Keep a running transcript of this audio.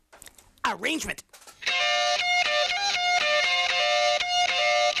arrangement.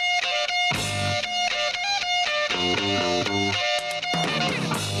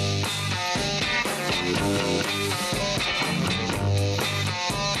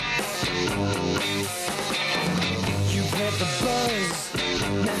 You've had the buzz,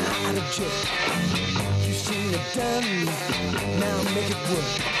 now out of jail. You've seen it done, now make it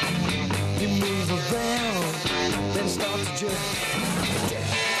work. You move around, then start to jerk.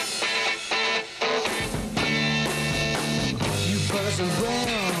 You buzz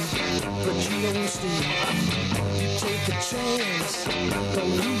around, but you don't steam. You take a chance, don't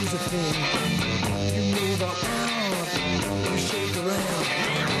lose a thing. You move around, you shake around.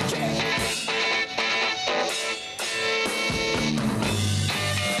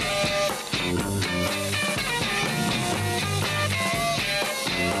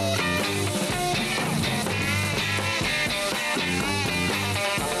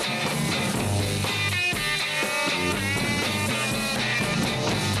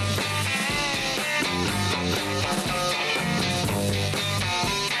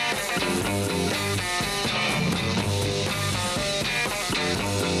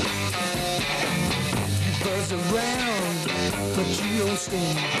 Around, but you don't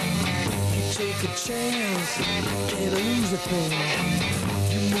sting. You take a chance, can't lose a thing.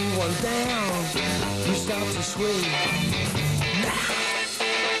 You move on down, you start to sway.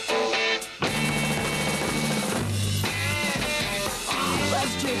 Oh,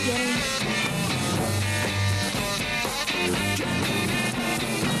 let's get game.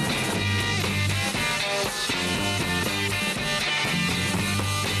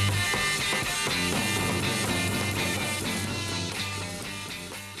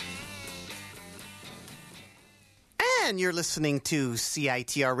 And you're listening to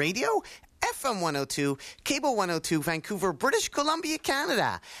CITR Radio, FM 102, Cable 102, Vancouver, British Columbia,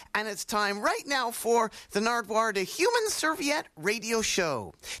 Canada. And it's time right now for the Nardwuar to Human Serviette Radio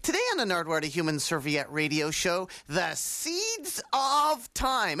Show. Today on the Nardwuar to Human Serviette Radio Show, The Seeds of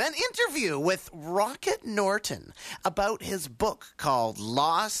Time, an interview with Rocket Norton about his book called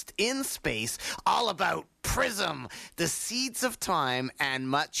Lost in Space, all about Prism, The Seeds of Time, and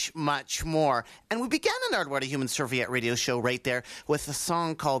much, much more. And we began the Nardwuar to Human Serviette Radio Show right there with a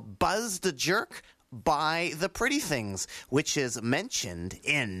song called Buzz the Jerk by The Pretty Things, which is mentioned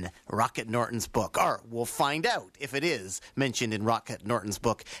in Rocket Norton's book. Or we'll find out if it is mentioned in Rocket Norton's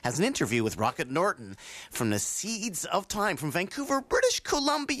book, as an interview with Rocket Norton from The Seeds of Time from Vancouver, British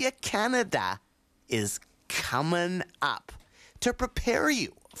Columbia, Canada, is coming up. To prepare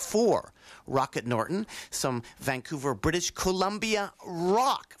you for Rocket Norton, some Vancouver, British Columbia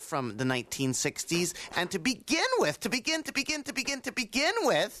rock from the 1960s. And to begin with,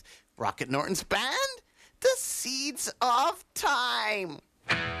 Rocket Norton's band, The Seeds of Time.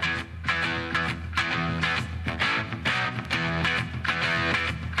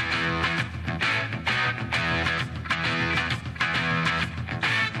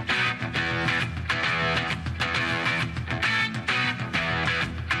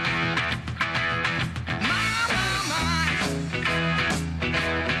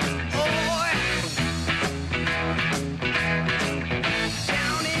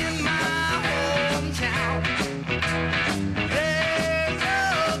 Down in my hometown, there's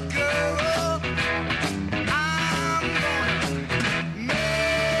a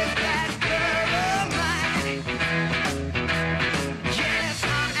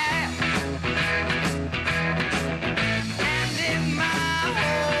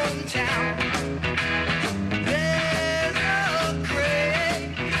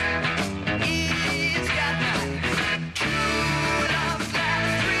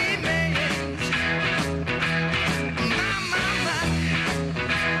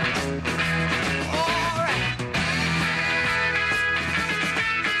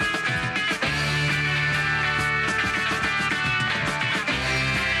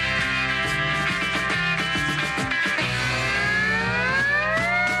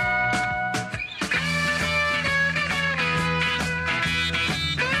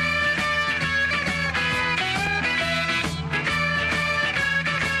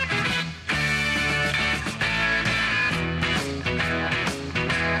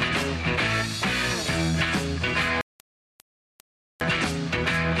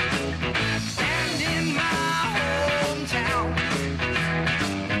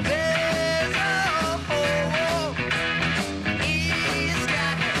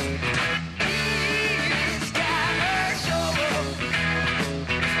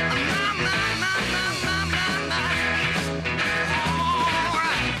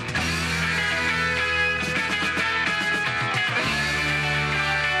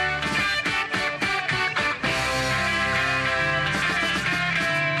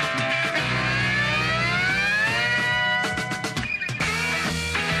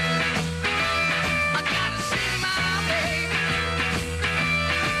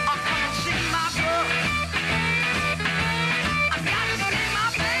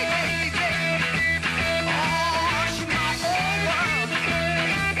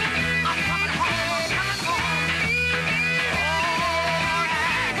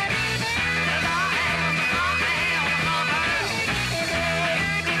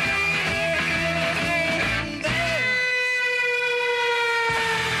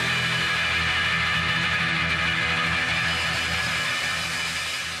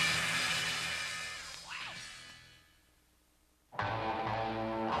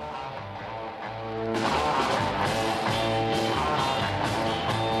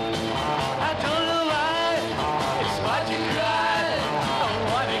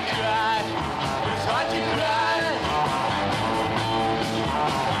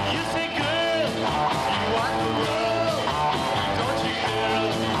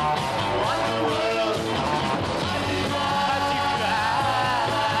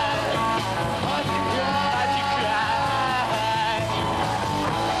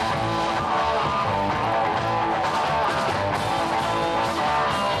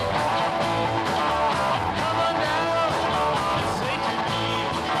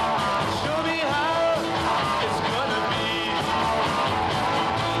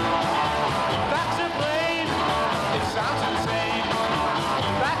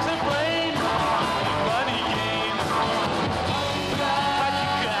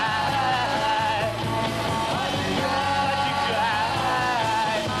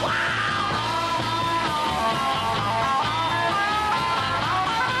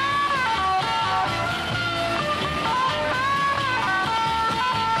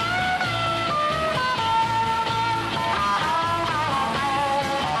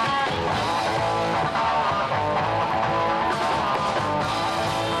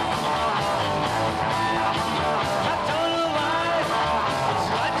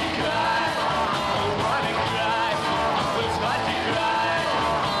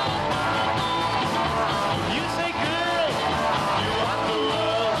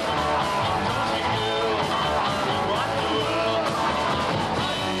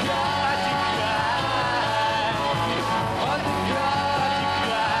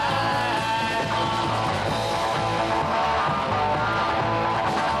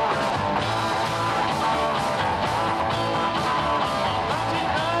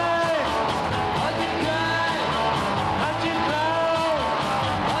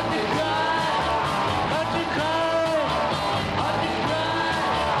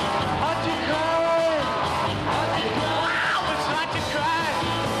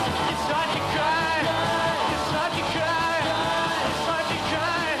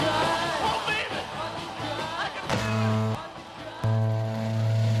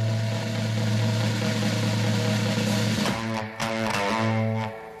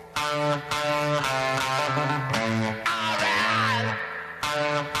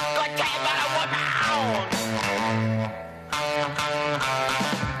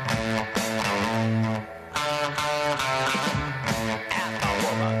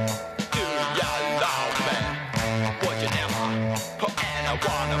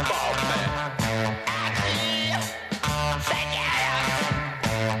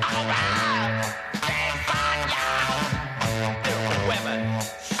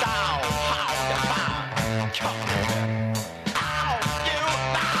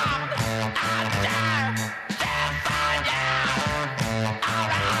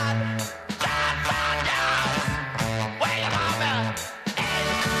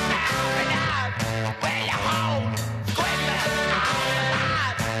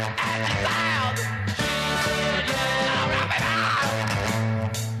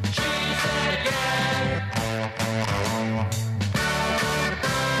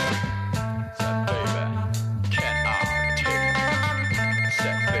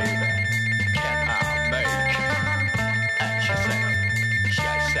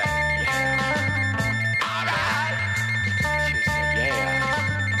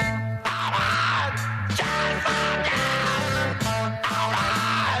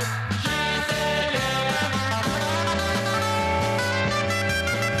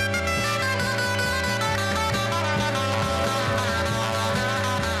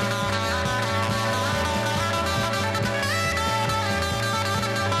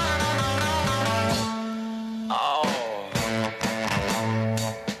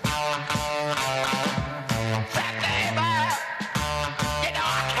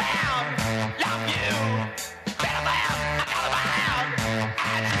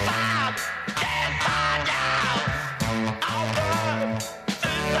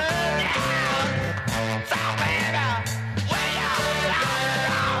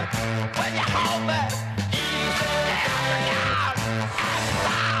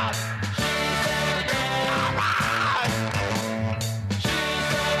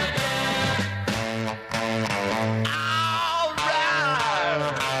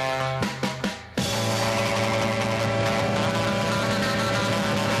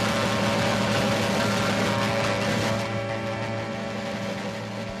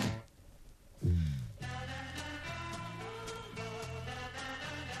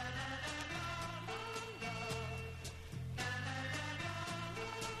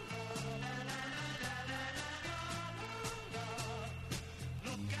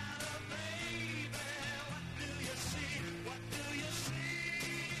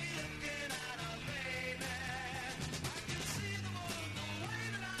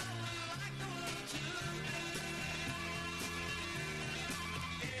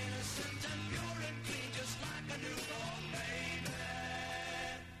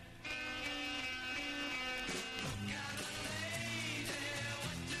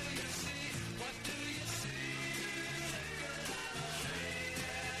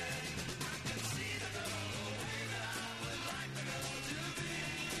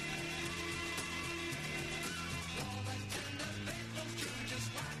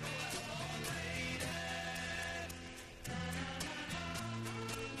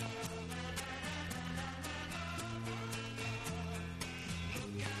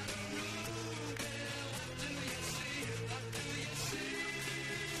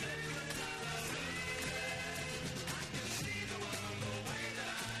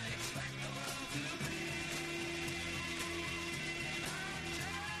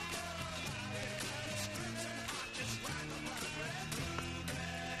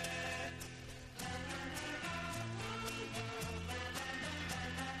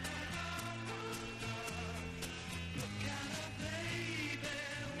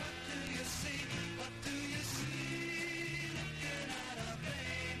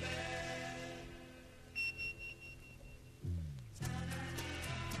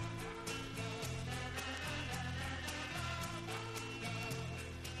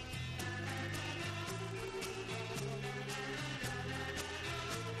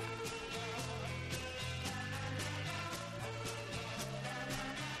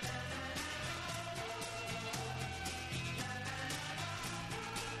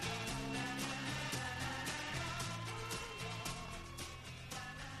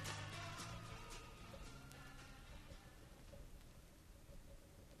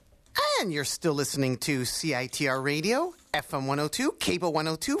And you're still listening to CITR Radio, FM 102, Cable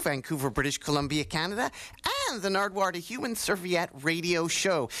 102, Vancouver, British Columbia, Canada, and the Nardwuar, the Human Serviette Radio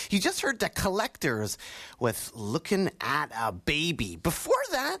Show. You just heard the Collectors with Looking at a Baby. Before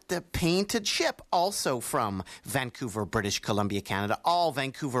that, the Painted Ship, also from Vancouver, British Columbia, Canada. All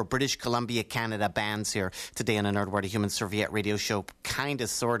Vancouver, British Columbia, Canada bands here today on the Nardwuar, the Human Serviette Radio Show. Kinda,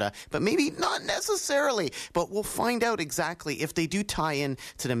 sorta, but maybe not necessarily. But we'll find out exactly if they do tie in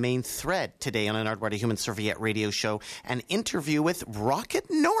to the main thread today on the Nardwuar, the Human Serviette Radio Show. An interview with Rocket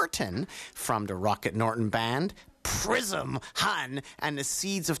Norton from the Rocket Norton Band, Prism, Hun, and The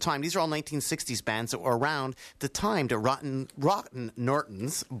Seeds of Time. These are all 1960s bands that were around the time to Rotten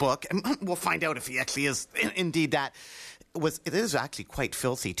Norton's book. And we'll find out if he actually is indeed that. It is actually quite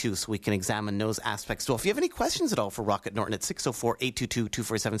filthy, too, so we can examine those aspects. So if you have any questions at all for Rocket Norton, it's 604-822-247,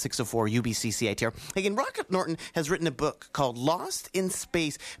 604-UBC-CITR. Again, Rocket Norton has written a book called Lost in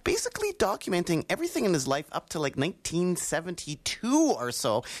Space, basically documenting everything in his life up to like 1972 or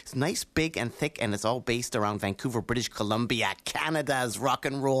so. It's nice, big, and thick, and it's all based around Vancouver, British Columbia, Canada's rock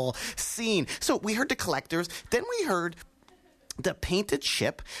and roll scene. So we heard The Collectors, then we heard The Painted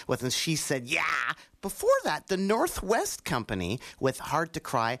Ship with She Said Yeah. Before that, the Northwest Company with Hard to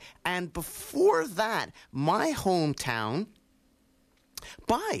Cry. And before that, My Hometown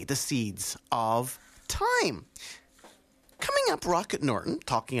by The Seeds of Time. Coming up, Rocket Norton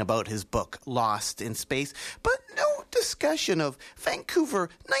talking about his book, Lost in Space, but no discussion of Vancouver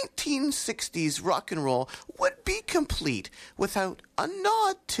 1960s rock and roll would be complete without a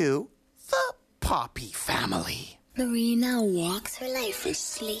nod to the Poppy family. Marina walks her life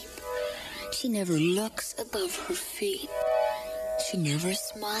asleep. She never looks above her feet. She never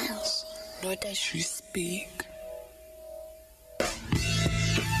smiles, nor does she speak.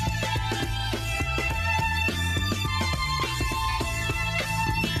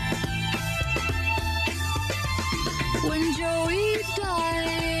 When Joey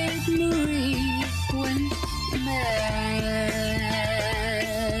died, Marie went mad.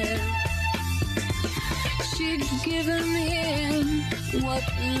 She'd given him what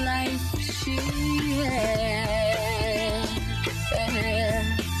life she had.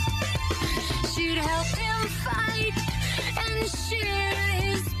 She'd helped him fight and share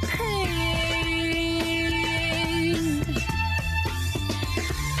his pain.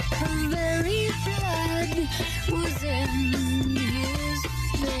 Her very blood was in his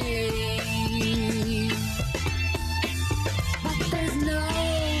veins. But there's no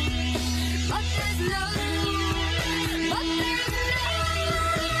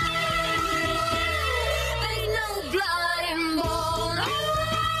blood and bone.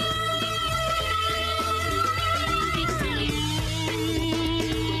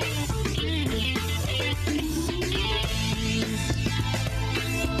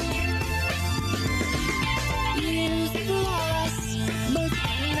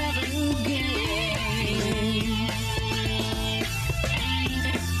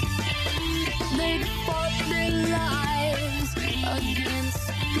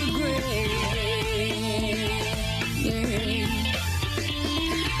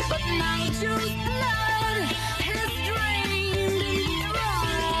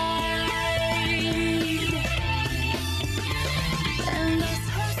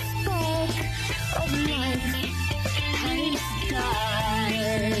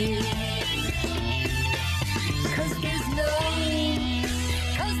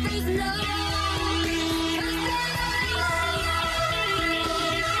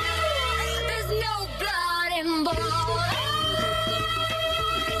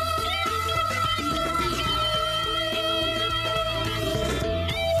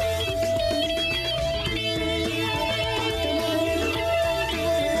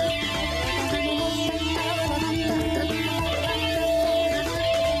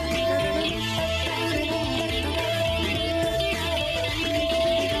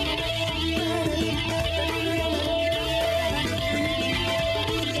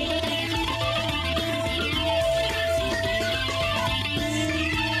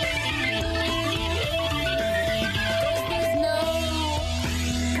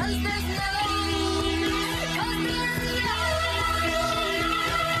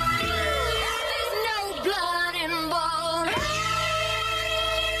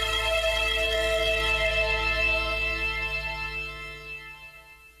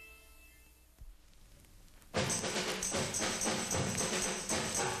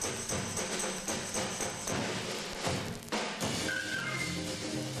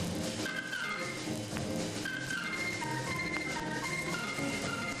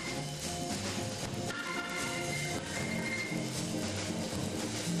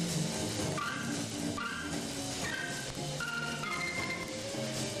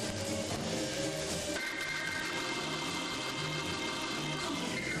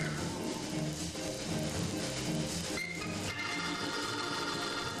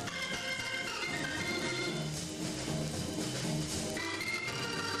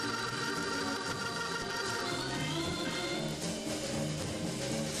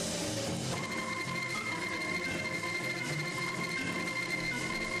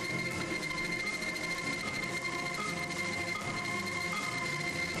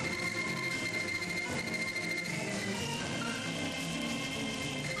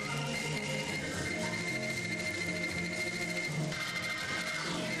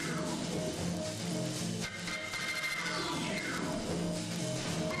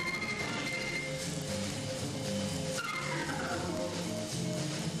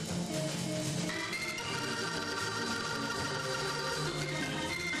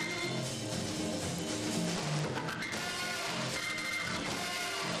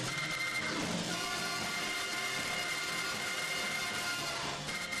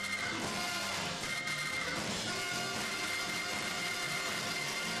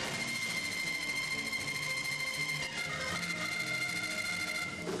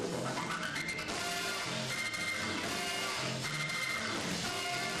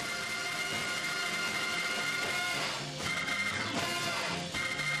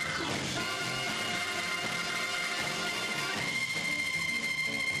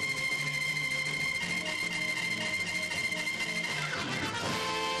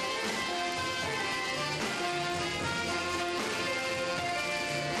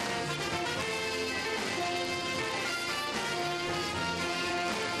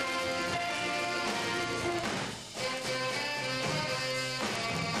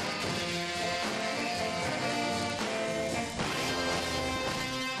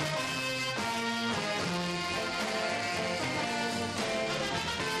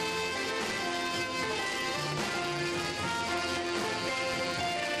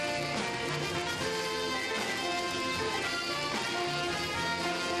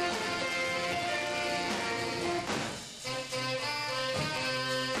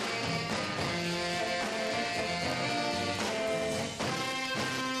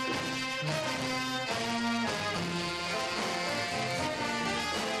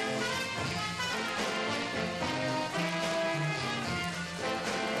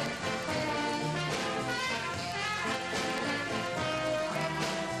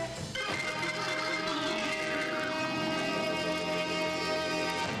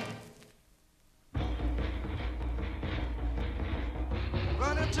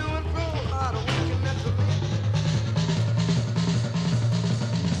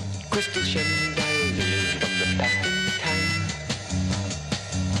 Crystal chandeliers from the past in time.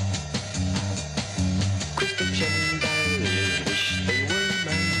 Crystal chandeliers wish they were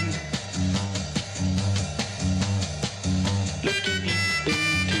mine. Looking deep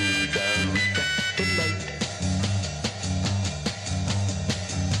into the refracted light,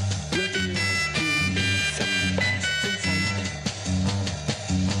 reveals to me some past insight.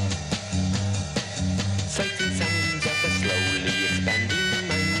 Sights and sounds of a slowly expanding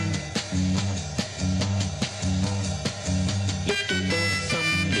mind. Looking for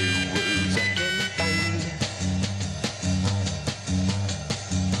some new worlds I can find.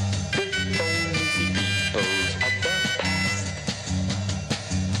 With only see peoples of the past.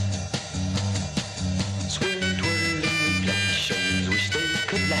 Swirling, twirling reflections, wish they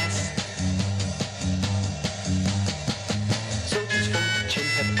could last. Soldiers' fortune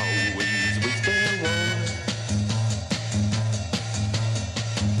have always waged their war.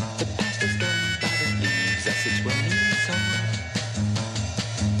 The past is gone, but it leaves us its running sore.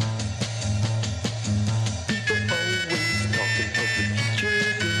 People always talking of the future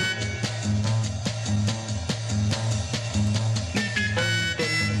good. Leave behind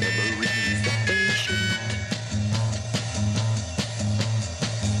them memories that they shouldn't.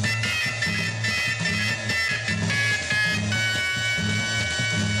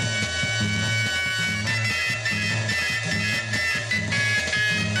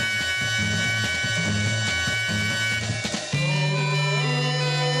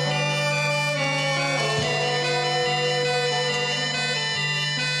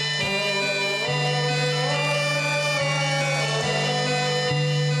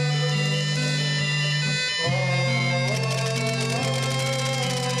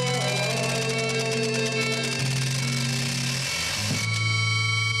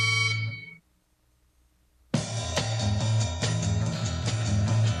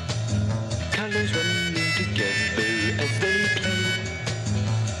 Colors running together as they play.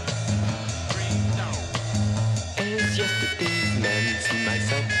 As yesterday's man, see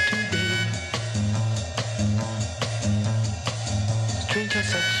myself today. Strange how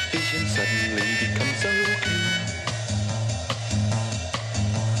such vision suddenly becomes okay.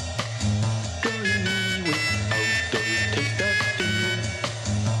 Drawing me without the taste of fear.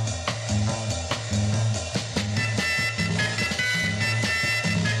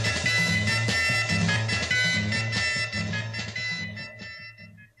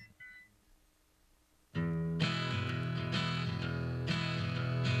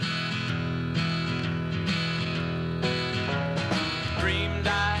 Dreamed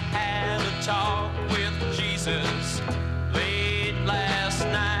I had a talk with Jesus late last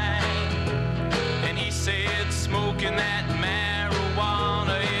night, and he said smoking that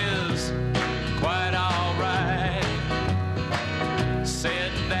marijuana is quite alright.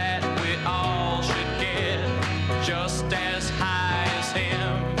 Said that we all should get just as high as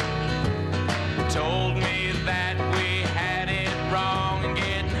him. Told me that we had it wrong and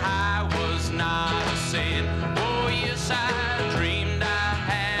getting high was not a sin. Oh yes, I dreamed I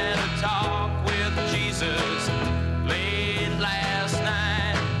had a talk with Jesus late last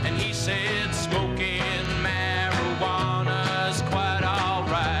night, and he said smoking marijuana's quite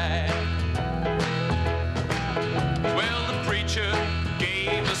alright. Well, the preacher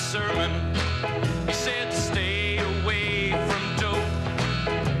gave a sermon. He said stay away from dope.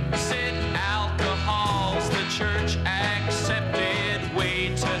 He said alcohol's the church accepted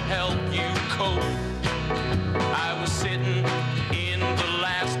way to help you cope. I was sitting in the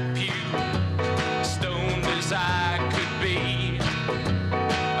last pew, stoned as I could be.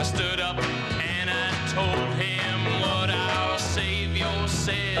 I stood up and I told him what our Savior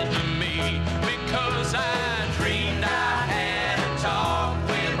said to me, because I dreamed I had a talk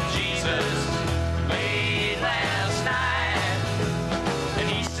with Jesus late last night, and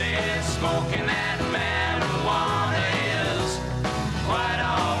he said smoking that marijuana is quite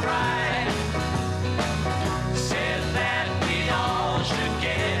alright. Said that we all should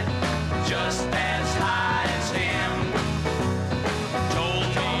get just as high as him. Told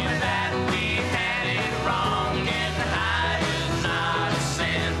me that we had it wrong and high is not a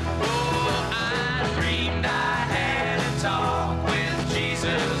sin. Oh, I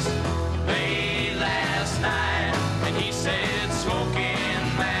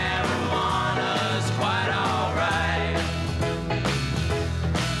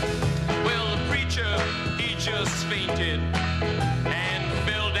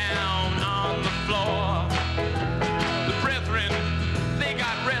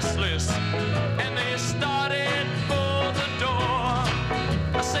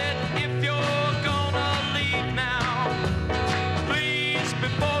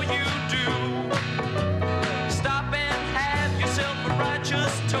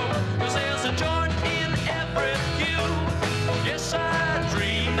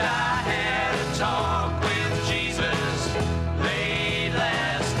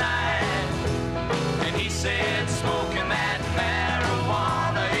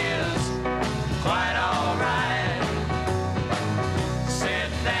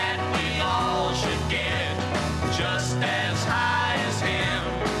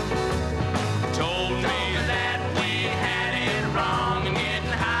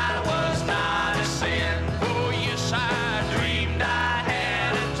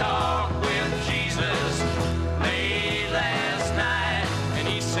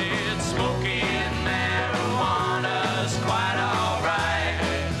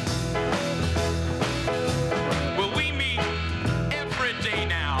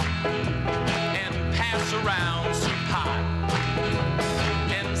and pass around some pot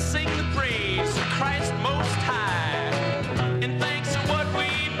and sing the praise of Christ Most High. And thanks to what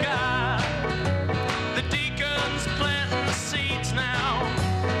we've got, the deacons planting the seeds now.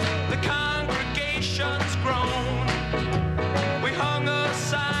 The congregation's grown. We hung a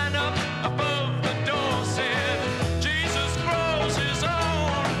sign up above the door, said, Jesus grows his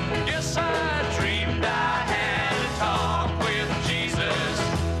own. Yes, I dreamed I had a talk with Jesus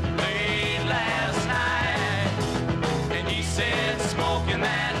late last night. And he said, smoking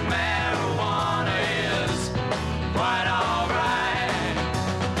that marijuana is quite alright.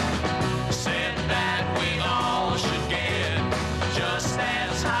 Said that we all should get just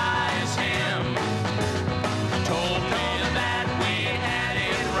as high as him. Told me that we had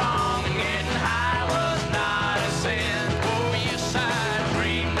it wrong, getting high was not a sin. Oh yes, I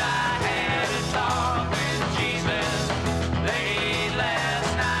dreamed I had a talk with Jesus late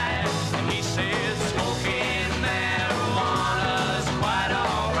last night. And he said smoking marijuana's quite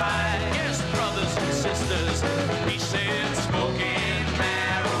alright. Yes, brothers and sisters, he said smoking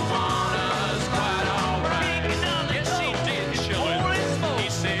marijuana's quite alright. Yes, he did, children. He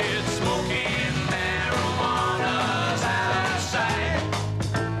said smoking marijuana's out of sight.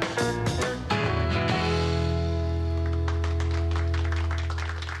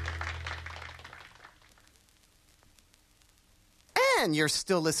 And you're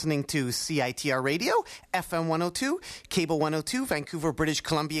still listening to CITR Radio, FM 102, Cable 102, Vancouver, British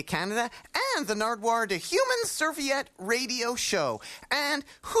Columbia, Canada, and the Nardwuar, the Human Serviette Radio Show. And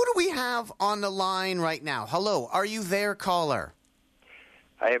who do we have on the line right now? Hello, are you there, caller?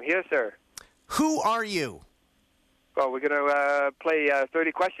 I am here, sir. Who are you? Well, we're going to play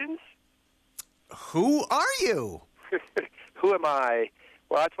 30 questions. Who are you? Who am I?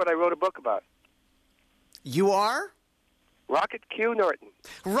 Well, that's what I wrote a book about. You are? Rocket Q Norton.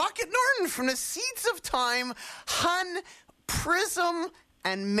 Rocket Norton from the Seeds of Time, Hun, Prism,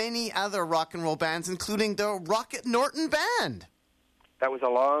 and many other rock and roll bands, including the Rocket Norton Band. That was a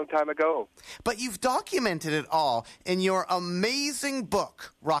long time ago. But you've documented it all in your amazing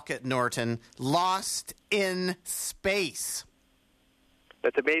book, Rocket Norton, Lost in Space.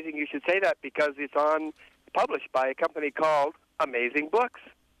 That's amazing you should say that because it's published by a company called Amazing Books.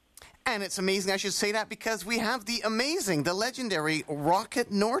 And it's amazing I should say that because we have the amazing, the legendary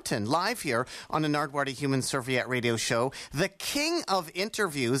Rocket Norton live here on the Nardwuar Human Serviette Radio Show, the king of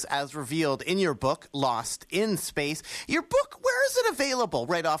interviews as revealed in your book, Lost in Space. Your book, where is it available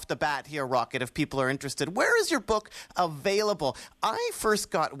right off the bat here, Rocket, if people are interested? Where is your book available? I first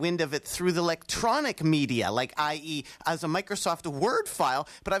got wind of it through the electronic media, like i.e. as a Microsoft Word file,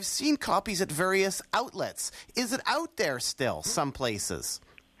 but I've seen copies at various outlets. Is it out there still, some places?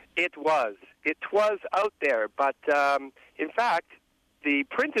 It was. It was out there, but in fact, the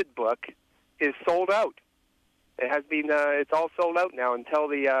printed book is sold out. It has been. It's all sold out now until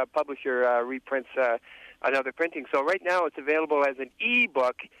the publisher reprints another printing. So right now, it's available as an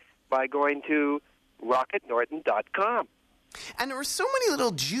e-book by going to rocketnorton.com. And there were so many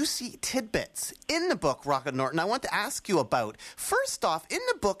little juicy tidbits in the book, Rocket Norton, I want to ask you about. First off, in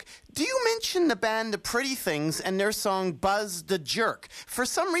the book, do you mention the band The Pretty Things and their song Buzz the Jerk? For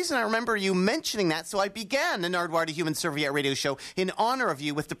some reason, I remember you mentioning that, so I began the Nardwuar Human Serviette Radio Show in honor of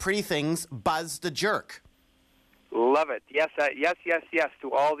you with The Pretty Things, Buzz the Jerk. Love it. Yes, yes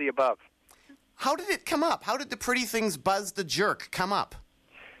to all the above. How did it come up? How did The Pretty Things, Buzz the Jerk come up?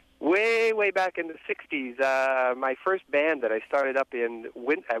 Way back in the 60s, my first band that I started up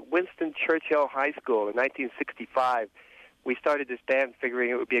at Winston Churchill High School in 1965, we started this band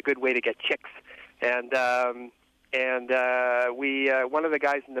figuring it would be a good way to get chicks. And one of the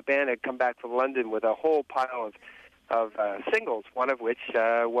guys in the band had come back from London with a whole pile of singles, one of which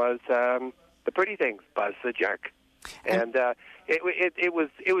was The Pretty Things, Buzz the Jerk. And it was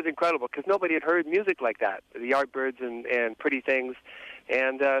incredible because nobody had heard music like that, the Yardbirds and Pretty Things.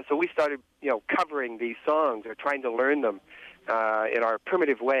 And so we started, covering these songs or trying to learn them in our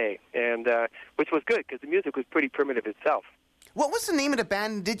primitive way, and which was good because the music was pretty primitive itself. What was the name of the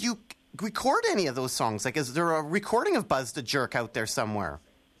band? Did you record any of those songs? Like, is there a recording of Buzz the Jerk out there somewhere?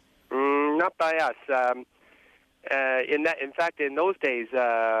 Not by us. In fact, in those days,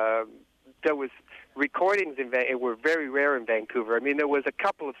 there was recordings were very rare in Vancouver. I mean, there was a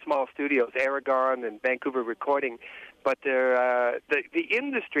couple of small studios, Aragon and Vancouver Recording, but the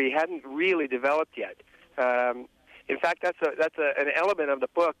industry hadn't really developed yet. In fact, that's an element of the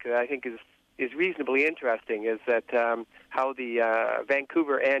book that I think is reasonably interesting. Is that how the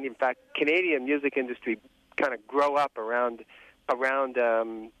Vancouver and in fact Canadian music industry kind of grow up around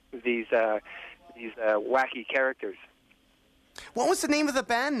these wacky characters. What was the name of the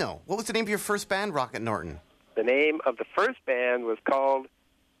band, though? What was the name of your first band, Rocket Norton? The name of the first band was called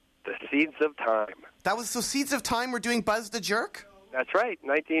The Seeds of Time. That was so Seeds of Time were doing Buzz the Jerk? That's right,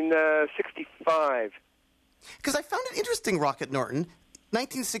 1965. Because I found it interesting, Rocket Norton.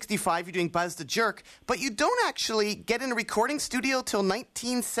 1965, you're doing Buzz the Jerk, but you don't actually get in a recording studio till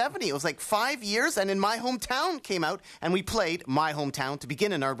 1970. It was like 5 years, and In My Hometown came out, and we played My Hometown to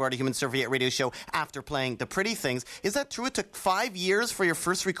begin a Nardwuar, the Human Serviette radio show after playing The Pretty Things. Is that true? It took 5 years for your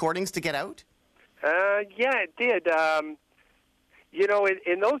first recordings to get out? Yeah, it did.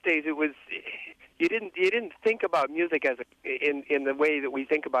 In those days, it was you didn't think about music as in the way that we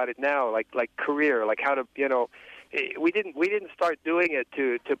think about it now, like career, like how to we didn't start doing it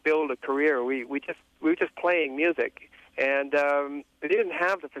to build a career. We were just playing music, and we didn't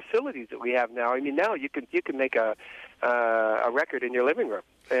have the facilities that we have now. I mean, now you can make a record in your living room,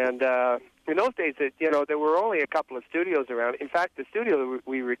 and in those days, there were only a couple of studios around. In fact, the studio that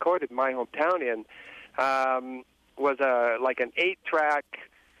we recorded My Hometown in was like an 8-track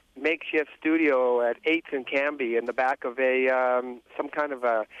makeshift studio at 8th and Canby in the back of it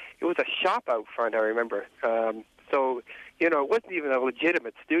was a shop out front, I remember. So, it wasn't even a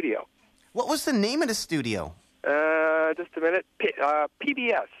legitimate studio. What was the name of the studio? Just a minute.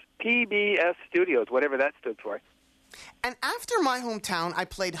 PBS Studios, whatever that stood for. And after My Hometown, I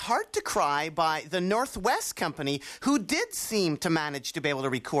played Hard to Cry by the Northwest Company, who did seem to manage to be able to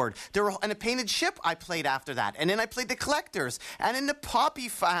record. And A Painted Ship I played after that. And then I played The Collectors, and in the Poppy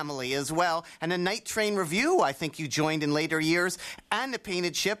Family as well. And a Night Train Review, I think you joined in later years, and The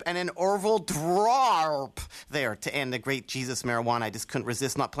Painted Ship, and an Orville Dwarp there to end the great Jesus Marijuana. I just couldn't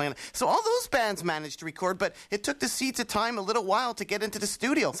resist not playing it. So all those bands managed to record, but it took the Seeds of Time a little while to get into the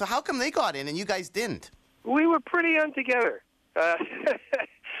studio. So how come they got in and you guys didn't? We were pretty young together. The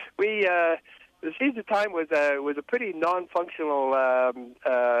Seeds of Time was a pretty non-functional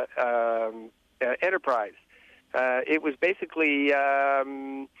enterprise. It was basically,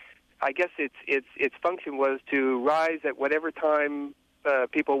 I guess its function was to rise at whatever time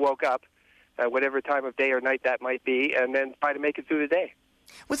people woke up, whatever time of day or night that might be, and then try to make it through the day.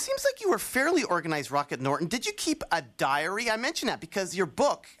 Well, it seems like you were fairly organized, Rocket Norton. Did you keep a diary? I mention that because your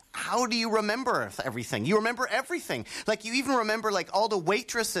book, how do you remember everything? You remember everything. Like, you even remember, like, all the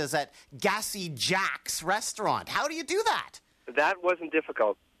waitresses at Gassy Jack's restaurant. How do you do that? That wasn't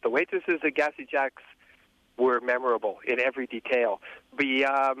difficult. The waitresses at Gassy Jack's were memorable in every detail.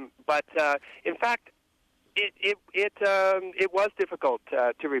 But in fact, it was difficult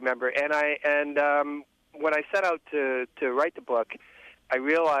to remember. And when I set out to write the book, I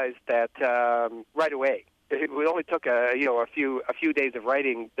realized that right away. It only took a few days of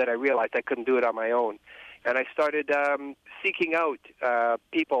writing that I realized I couldn't do it on my own, and I started seeking out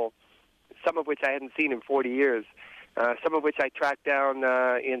people, some of which I hadn't seen in 40 years, some of which I tracked down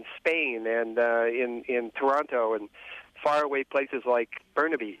in Spain and in Toronto and faraway places like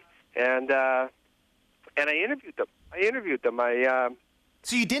Burnaby, and I interviewed them.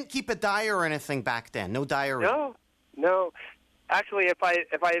 So you didn't keep a diary or anything back then? No diary? No. Actually, if I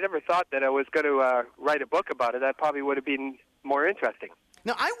had ever thought that I was going to write a book about it, that probably would have been more interesting.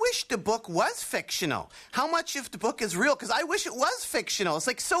 Now, I wish the book was fictional. How much of the book is real? Because I wish it was fictional. It's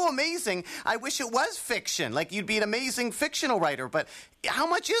like so amazing. I wish it was fiction. Like, you'd be an amazing fictional writer. But how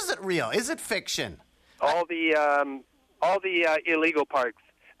much is it real? Is it fiction? All the illegal parts,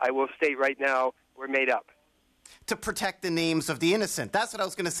 I will state right now, were made up to protect the names of the innocent. That's what I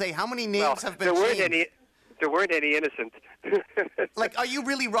was going to say. How many names have been changed? There weren't any innocent. Like, are you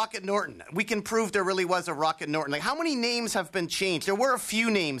really Rocket Norton? We can prove there really was a Rocket Norton. Like, how many names have been changed? There were a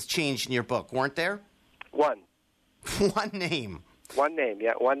few names changed in your book, weren't there? One. One name. One name,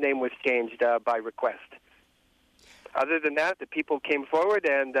 yeah. One name was changed by request. Other than that, the people came forward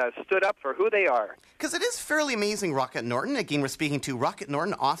and stood up for who they are. Because it is fairly amazing, Rocket Norton. Again, we're speaking to Rocket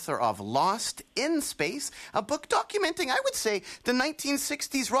Norton, author of Lost in Space, a book documenting, I would say, the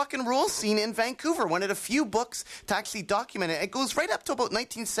 1960s rock and roll scene in Vancouver. One of the few books to actually document it. It goes right up to about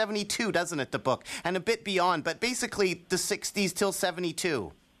 1972, doesn't it, the book? And a bit beyond, but basically the 60s till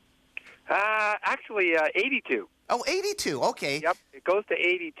 72. Actually, 82. Oh, 82, okay. Yep, it goes to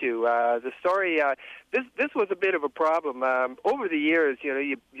 82. The story, this was a bit of a problem. Over the years,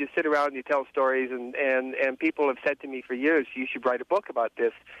 you sit around and you tell stories, and people have said to me for years, you should write a book about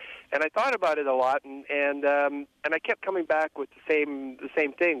this. And I thought about it a lot, and I kept coming back with the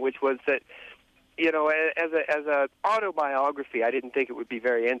same thing, which was that, as an autobiography, I didn't think it would be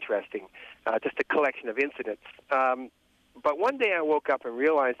very interesting, just a collection of incidents. But one day I woke up and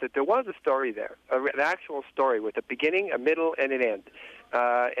realized that there was a story there, an actual story with a beginning, a middle, and an end.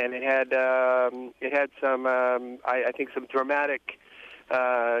 and it had some I think some dramatic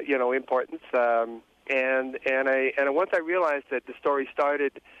importance. And once I realized that the story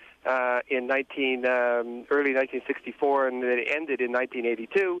started in early 1964 and that it ended in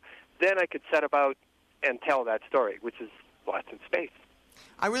 1982, then I could set about and tell that story, which is Lost in Space.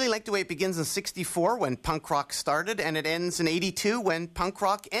 I really like the way it begins in 64 when punk rock started, and it ends in 82 when punk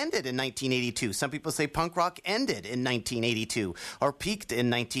rock ended in 1982. Some people say punk rock ended in 1982 or peaked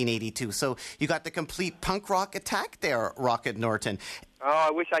in 1982. So you got the complete punk rock attack there, Rocket Norton. Oh,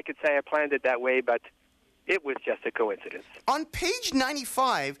 I wish I could say I planned it that way, but it was just a coincidence. On page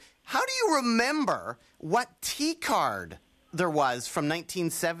 95, how do you remember what T card there was from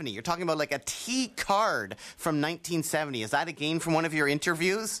 1970? You're talking about like a T card from 1970. Is that again from one of your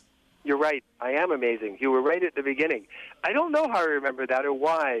interviews? You're right. I am amazing. You were right at the beginning. I don't know how I remember that or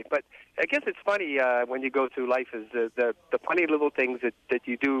why, but I guess it's funny when you go through life is the funny little things that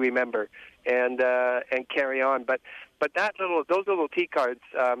you do remember and carry on. But those little T cards,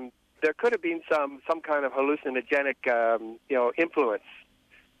 there could have been some kind of hallucinogenic influence.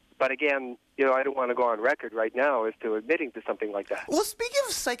 But again, I don't want to go on record right now as to admitting to something like that. Well, speaking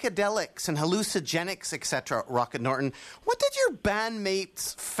of psychedelics and hallucinogenics, etc., Rocket Norton, what did your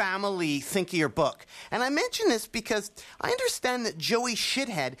bandmates' family think of your book? And I mention this because I understand that Joey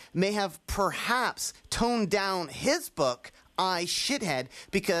Shithead may have perhaps toned down his book, I Shithead,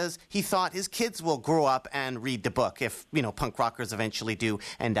 because he thought his kids will grow up and read the book if, punk rockers eventually do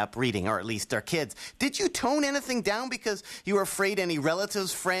end up reading, or at least their kids. Did you tone anything down because you were afraid any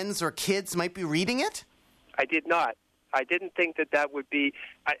relatives, friends, or kids might be reading it? I did not. I didn't think that would be...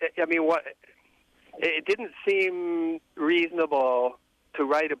 It didn't seem reasonable to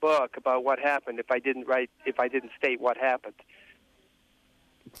write a book about what happened if I didn't state what happened.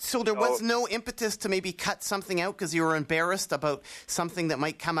 So there was no impetus to maybe cut something out because you were embarrassed about something that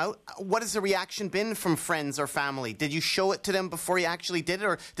might come out? What has the reaction been from friends or family? Did you show it to them before you actually did it,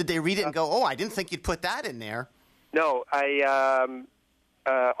 or did they read it and go, oh, I didn't think you'd put that in there? No,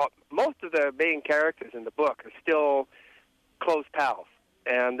 most of the main characters in the book are still close pals.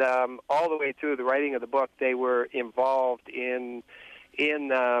 And all the way through the writing of the book, they were involved in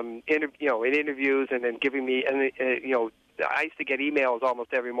interviews and then giving me, I used to get emails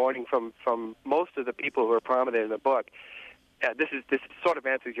almost every morning from most of the people who are prominent in the book. This sort of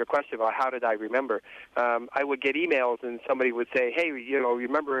answers your question about how did I remember. I would get emails and somebody would say, hey,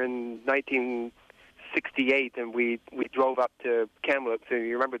 remember in 1968 and we drove up to Kamloops and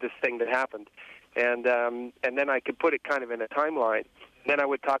you remember this thing that happened. And then I could put it kind of in a timeline. Then I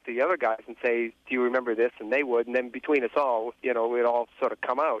would talk to the other guys and say, do you remember this? And they would. And then between us all, it all sort of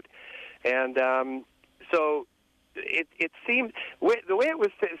come out. And so it seemed, the way it was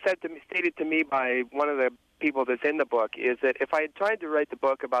stated to me by one of the people that's in the book is that if I had tried to write the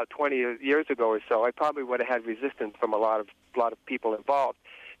book about 20 years ago or so, I probably would have had resistance from a lot of people involved.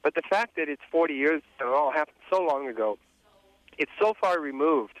 But the fact that it's 40 years, and it all happened so long ago, it's so far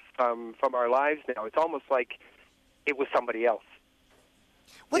removed from our lives now. It's almost like it was somebody else.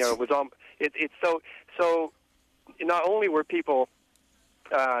 It's so. Not only were people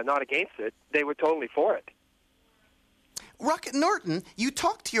not against it, they were totally for it. Rocket Norton, you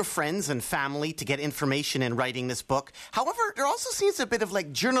talked to your friends and family to get information in writing this book. However, there also seems a bit of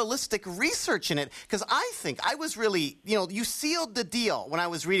journalistic research in it, because I think I was really, you sealed the deal when I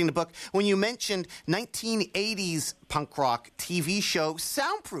was reading the book when you mentioned 1980s punk rock TV show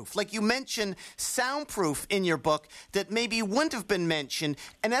Soundproof. You mentioned Soundproof in your book that maybe wouldn't have been mentioned,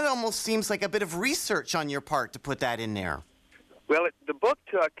 and that almost seems like a bit of research on your part to put that in there. Well, the book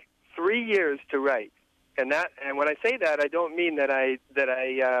took 3 years to write. And when I say that, I don't mean that I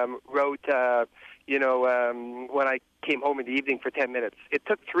wrote, when I came home in the evening for 10 minutes. It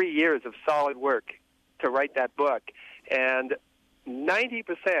took 3 years of solid work to write that book, and 90%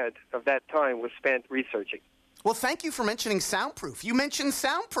 of that time was spent researching. Well, thank you for mentioning Soundproof. You mentioned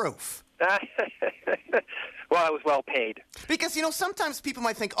Soundproof. Well, I was well paid. Because, sometimes people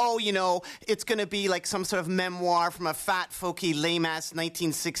might think, it's going to be like some sort of memoir from a fat, folky, lame-ass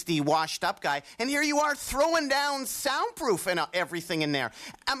 1960 washed-up guy. And here you are throwing down Soundproof and everything in there.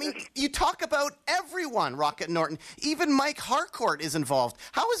 I mean, you talk about everyone, Rocket Norton. Even Mike Harcourt is involved.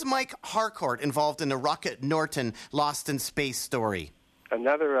 How is Mike Harcourt involved in the Rocket Norton Lost in Space story?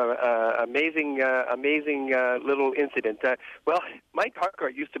 Another amazing little incident. Mike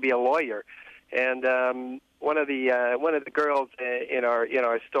Harcourt used to be a lawyer, and one of the girls in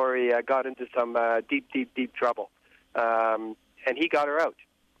our story got into some deep trouble, and he got her out.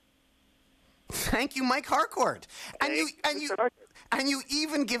 Thank you, Mike Harcourt. And you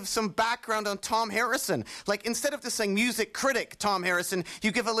even give some background on Tom Harrison. Like, instead of just saying music critic Tom Harrison,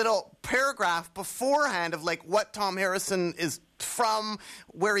 you give a little paragraph beforehand of, like, what Tom Harrison is from,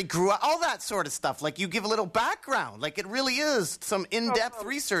 where he grew up, all that sort of stuff. Like, you give a little background. Like, it really is some in-depth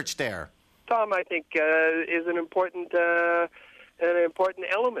research there. Tom, I think, is an important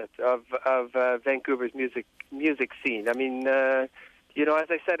element of Vancouver's music scene. I mean, you know, as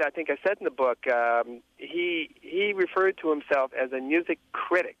I said, I think I said in the book, he referred to himself as a music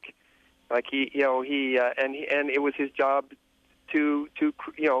critic. Like and it was his job to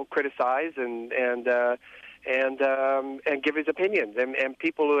criticize and give his opinions. And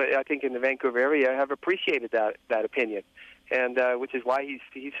people, I think, in the Vancouver area have appreciated that opinion, and which is why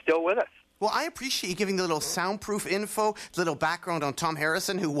he's still with us. Well, I appreciate you giving the little soundproof info, the little background on Tom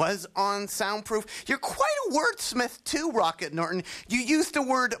Harrison, who was on Soundproof. You're quite a wordsmith, too, Rocket Norton. You used the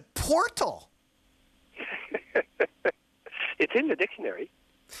word portal. It's in the dictionary.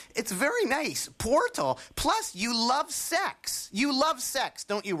 It's very nice. Portal. Plus, you love sex. You love sex,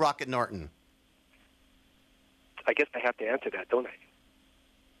 don't you, Rocket Norton? I guess I have to answer that, don't I?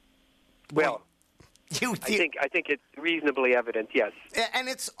 Well, I think it's reasonably evident, yes. And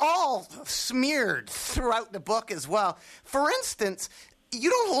it's all smeared throughout the book as well. For instance, you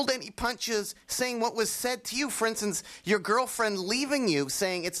don't hold any punches saying what was said to you. For instance, your girlfriend leaving you,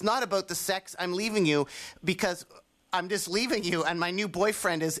 saying, it's not about the sex, I'm leaving you because I'm just leaving you and my new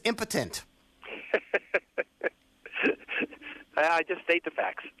boyfriend is impotent. I just state the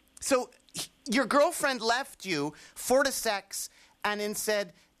facts. So your girlfriend left you for the sex and then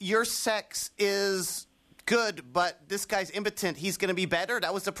said, your sex is good, but this guy's impotent. He's going to be better.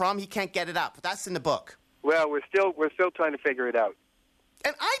 That was the problem. He can't get it up. That's in the book. Well, we're still trying to figure it out.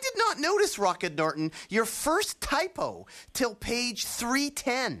 And I did not notice, Rocket Norton, your first typo till page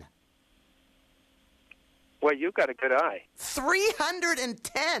 310. Well, you've got a good eye.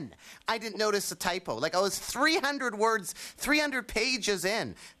 310. I didn't notice a typo. Like, I was 300 words, 300 pages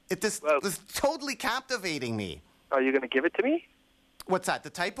in. This was totally captivating me. Are you going to give it to me? What's that? The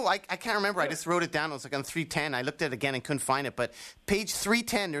typo? I can't remember. I just wrote it down. It was like on 310. I looked at it again and couldn't find it. But page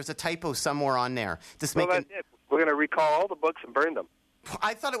 310, there's a typo somewhere on there. That's it. We're going to recall all the books and burn them.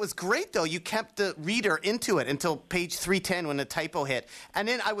 I thought it was great, though. You kept the reader into it until page 310 when the typo hit. And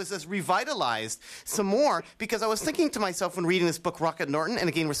then I was just revitalized some more because I was thinking to myself when reading this book, Rocket Norton, and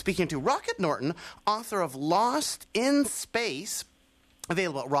again, we're speaking to Rocket Norton, author of Lost in Space,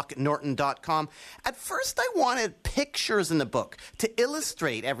 available at rocketnorton.com. At first, I wanted pictures in the book to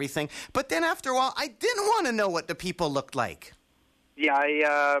illustrate everything, but then after a while, I didn't want to know what the people looked like.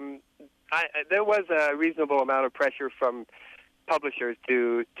 Yeah, there was a reasonable amount of pressure from publishers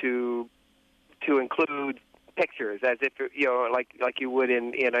to include pictures, as if like you would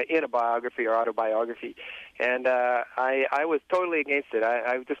in a biography or autobiography, and I was totally against it.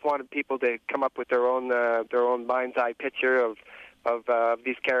 I just wanted people to come up with their own mind's eye picture of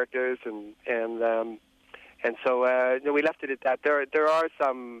these characters, and so we left it at that. There are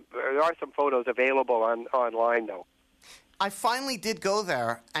some photos available online though. I finally did go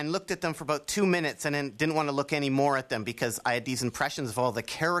there and looked at them for about 2 minutes and then didn't want to look any more at them because I had these impressions of all the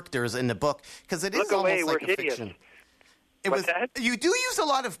characters in the book because it is almost like a fiction. What's that? You do use a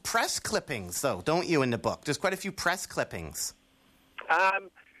lot of press clippings, though, don't you, in the book? There's quite a few press clippings.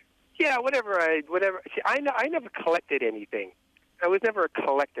 Yeah, whatever. See, I never collected anything. I was never a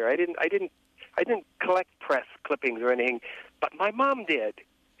collector. I didn't collect press clippings or anything, but my mom did.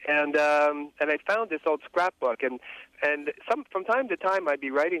 And I found this old scrapbook, and from time to time I'd be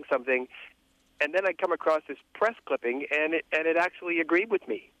writing something, and then I'd come across this press clipping, and it actually agreed with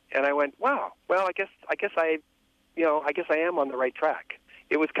me, and I went, wow, well I guess I am on the right track.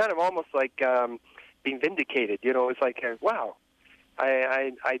 It was kind of almost like being vindicated, It's like, wow,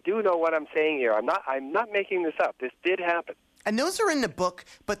 I do know what I'm saying here. I'm not making this up. This did happen. And those are in the book,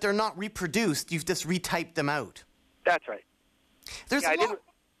 but they're not reproduced. You've just retyped them out. That's right. There's a lot.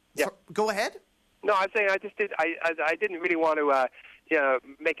 Yeah. Go ahead. No, I'm saying I didn't really want to,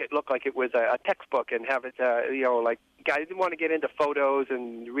 make it look like it was a textbook and have it, like I didn't want to get into photos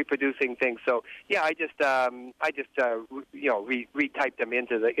and reproducing things. So yeah, I just retyped them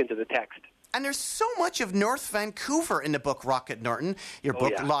into the text. And there's so much of North Vancouver in the book, Rocket Norton, your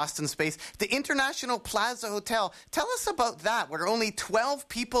book, yeah. Lost in Space. The International Plaza Hotel. Tell us about that. Were there only 12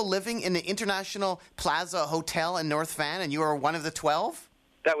 people living in the International Plaza Hotel in North Van, and you were one of the 12?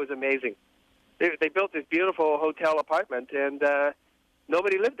 That was amazing. They built this beautiful hotel apartment, and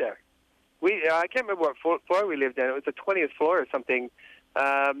nobody lived there. I can't remember what floor we lived in. It was the 20th floor or something.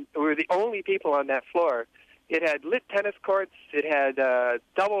 We were the only people on that floor. It had lit tennis courts. It had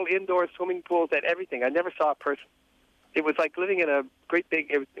double indoor swimming pools and everything. I never saw a person. It was like living in a great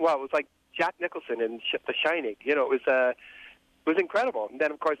big. It was like Jack Nicholson in The Shining. You know, it was incredible. And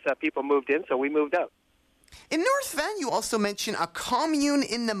then, of course, people moved in, so we moved out. In North Van, you also mention a commune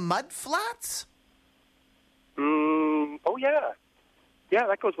in the mud flats? Oh, yeah. Yeah,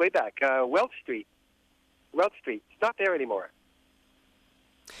 that goes way back. Welch Street. It's not there anymore.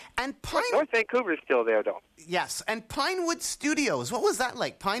 And North Vancouver is still there, though. Yes, and Pinewood Studios. What was that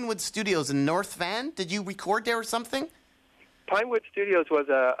like? Pinewood Studios in North Van? Did you record there or something? Pinewood Studios was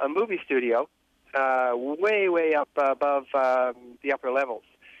a movie studio way, way up above the upper levels.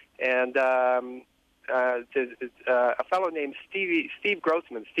 And a fellow named Stevie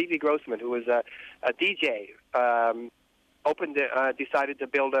Grossman, who was a DJ, decided to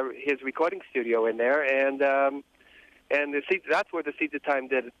build his recording studio in there, and that's where the Seeds of Time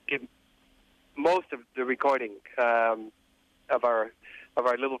did most of the recording of our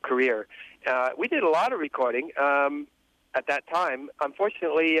little career. We did a lot of recording at that time.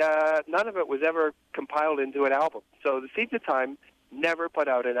 Unfortunately, none of it was ever compiled into an album. So the Seeds of Time never put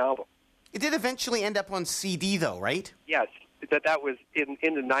out an album. It did eventually end up on CD, though, right? Yes, that was in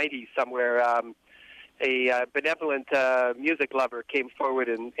the 90s somewhere. A benevolent music lover came forward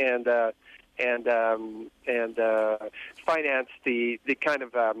and financed the kind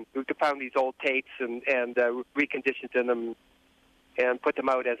of we found these old tapes and reconditioned them and put them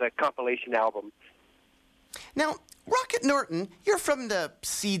out as a compilation album. Now, Rocket Norton, you're from the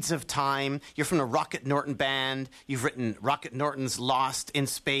Seeds of Time. You're from the Rocket Norton Band. You've written Rocket Norton's Lost in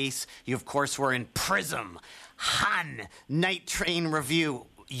Space. You, of course, were in Prism, Han, Night Train Review,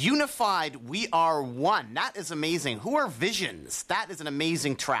 Unified, We Are One. That is amazing. Who Are Visions? That is an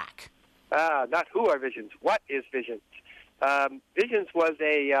amazing track. Not Who Are Visions. What is Visions? Visions was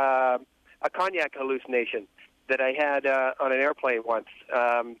a cognac hallucination that I had on an airplane once.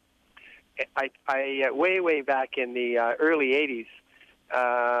 I way back in the early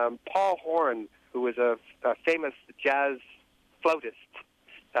 80s, Paul Horn, who was a famous jazz flautist,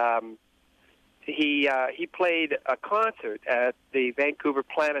 he played a concert at the Vancouver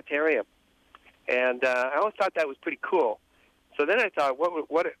Planetarium, and I always thought that was pretty cool. So then I thought,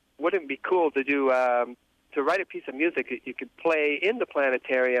 wouldn't it be cool to do to write a piece of music that you could play in the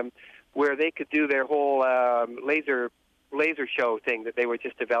planetarium, where they could do their whole laser show thing that they were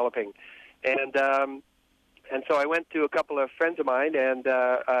just developing. And so I went to a couple of friends of mine, and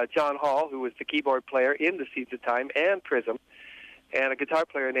John Hall, who was the keyboard player in the Seeds of Time and Prism, and a guitar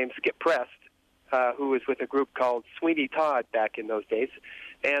player named Skip Prest, who was with a group called Sweeney Todd back in those days.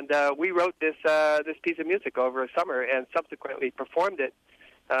 And we wrote this piece of music over a summer and subsequently performed it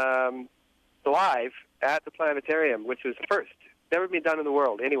live at the planetarium, which was the first. Never been done in the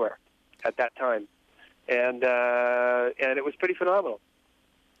world anywhere at that time. And it was pretty phenomenal.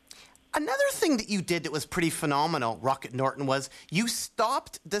 Another thing that you did that was pretty phenomenal, Rocket Norton, was you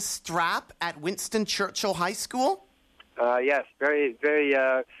stopped the strap at Winston Churchill High School? Yes, very, very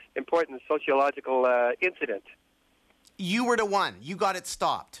important sociological incident. You were the one. You got it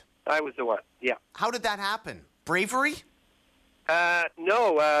stopped. I was the one, yeah. How did that happen? Bravery?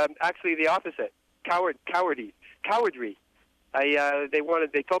 No, actually the opposite. Cowardry.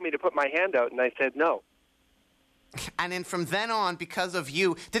 They told me to put my hand out, and I said no. And then from then on, because of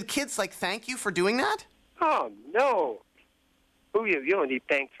you, did kids thank you for doing that? Oh no! You don't need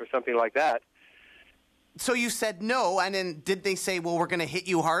thanks for something like that. So you said no, and then did they say, well, we're going to hit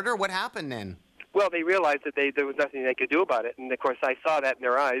you harder? What happened then? Well, they realized that there was nothing they could do about it, and of course I saw that in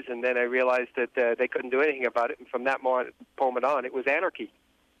their eyes, and then I realized that they couldn't do anything about it, and from that moment on, it was anarchy.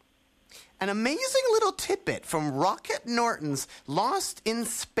 An amazing little tidbit from Rocket Norton's Lost in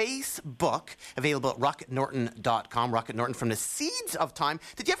Space book, available at rocketnorton.com. Rocket Norton from the Seeds of Time.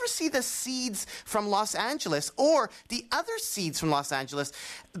 Did you ever see the Seeds from Los Angeles or the other Seeds from Los Angeles?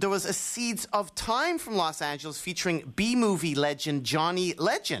 There was a Seeds of Time from Los Angeles featuring B-movie legend Johnny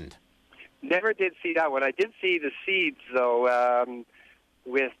Legend. Never did see that one. I did see the Seeds, though,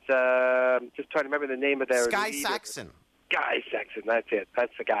 with, just trying to remember the name of their Sky leader. Saxon. Guy Saxon, that's it.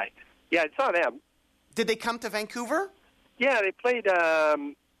 That's the guy. Yeah, I saw them. Did they come to Vancouver? Yeah, they played. I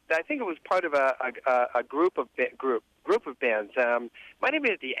think it was part of a group of bands. Might have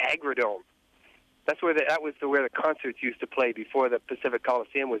been at the Agrodome. That's where that was where the concerts used to play before the Pacific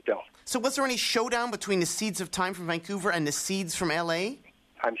Coliseum was built. So was there any showdown between the Seeds of Time from Vancouver and the Seeds from L.A.?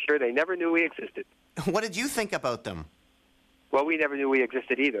 I'm sure they never knew we existed. What did you think about them? Well, we never knew we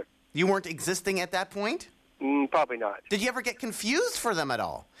existed either. You weren't existing at that point? Probably not. Did you ever get confused for them at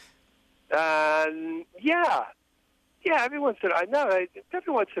all? Yeah. Every once in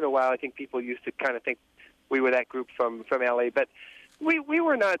a while, I think people used to kind of think we were that group from LA, but we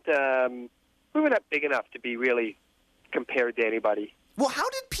were not big enough to be really compared to anybody. Well, how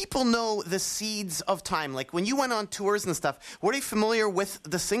did people know the Seeds of Time? Like, when you went on tours and stuff, were they familiar with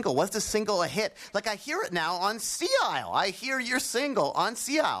the single? Was the single a hit? Like, I hear it now on Sea Isle. I hear your single on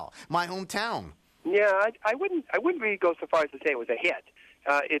Sea Isle, my hometown. Yeah, I wouldn't really go so far as to say it was a hit.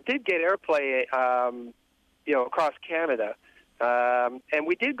 It did get airplay, across Canada, and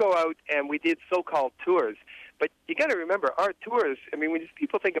we did go out and we did so-called tours. But you got to remember, our tours, I mean, when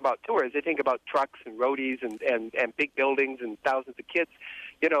people think about tours, they think about trucks and roadies and big buildings and thousands of kids,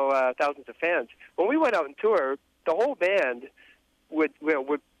 thousands of fans. When we went out on tour, the whole band would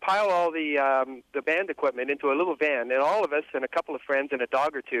pile all the band equipment into a little van, and all of us and a couple of friends and a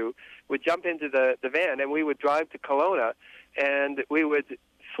dog or two would jump into the van, and we would drive to Kelowna, and we would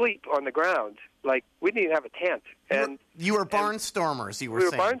sleep on the ground. Like, we didn't even have a tent. And you were barnstormers, you were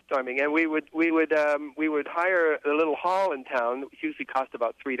saying. We were barnstorming, and we would hire a little hall in town, which usually cost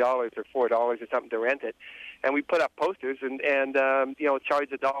about $3 or $4 or something to rent it, and we put up posters and charge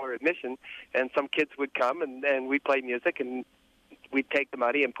 $1 admission, and some kids would come and we'd play music, and we'd take the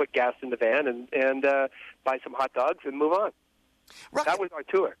money and put gas in the van and buy some hot dogs and move on. That was our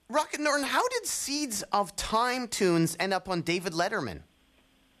tour. Rocket Norton, how did Seeds of Time tunes end up on David Letterman?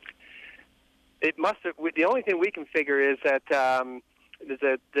 It must have. The only thing we can figure is that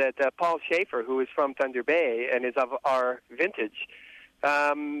Paul Schaefer, who is from Thunder Bay and is of our vintage,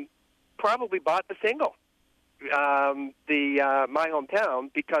 probably bought the single, My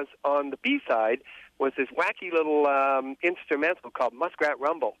Hometown, because on the B side was this wacky little instrumental called Muskrat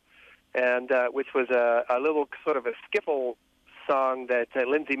Rumble, and which was a little sort of a skiffle song that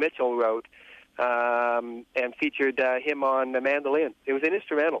Lindsay Mitchell wrote, and featured him on the mandolin. It was an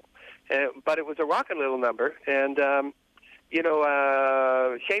instrumental. But it was a rockin' little number, and,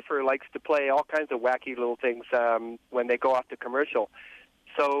 Schaefer likes to play all kinds of wacky little things when they go off to commercial.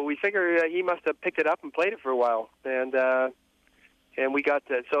 So we figure he must have picked it up and played it for a while, and we got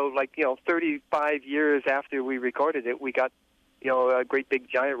 35 years after we recorded it, we got, a great big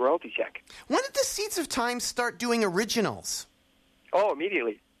giant royalty check. When did the Seeds of Time start doing originals? Oh,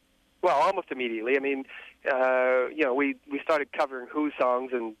 immediately. Well, almost immediately. I mean, we started covering Who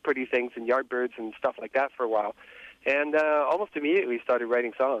songs and Pretty Things and Yardbirds and stuff like that for a while. And almost immediately started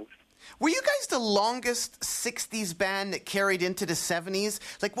writing songs. Were you guys the longest 60s band that carried into the 70s?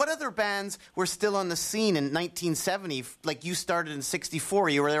 Like, what other bands were still on the scene in 1970? Like, you started in 64.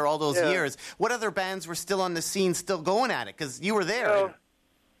 You were there all those years. What other bands were still on the scene, still going at it? Because you were there.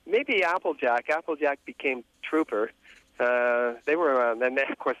 Maybe Applejack. Applejack became Trooper. They were around, and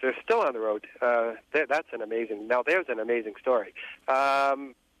of course they're still on the road. There's an amazing story.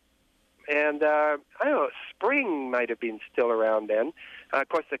 And I don't know, Spring might have been still around then. Of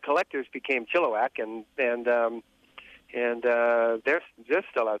course, the Collectors became Chilliwack, and they're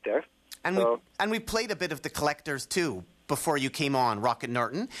still out there. And we played a bit of the Collectors too before you came on, Rocket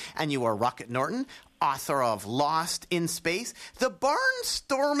Norton, and you are Rocket Norton, author of Lost in Space. The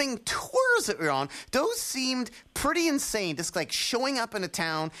barnstorming tours that we were on, those seemed pretty insane, just like showing up in a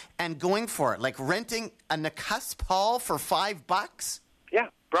town and going for it, like renting a Nakusp Hall for $5. Yeah,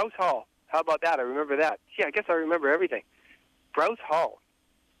 Browse Hall. How about that? I remember that. Yeah, I guess I remember everything. Browse Hall.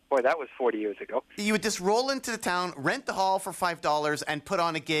 Boy, that was 40 years ago. You would just roll into the town, rent the hall for $5, and put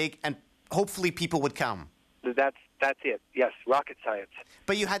on a gig, and hopefully people would come. That's it. Yes, rocket science.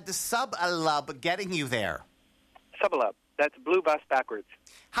 But you had the Sub-a-Lub getting you there. Sub-a-Lub. That's Blue Bus backwards.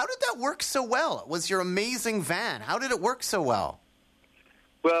 How did that work so well? It was your amazing van. How did it work so well?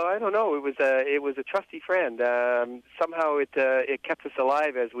 Well, I don't know. It was a trusty friend. Somehow it kept us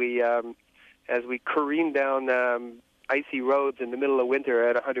alive as we careened down icy roads in the middle of winter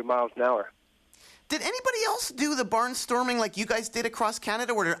at 100 miles an hour. Did anybody else do the barnstorming like you guys did across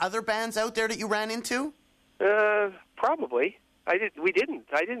Canada? Were there other bands out there that you ran into? Probably. We didn't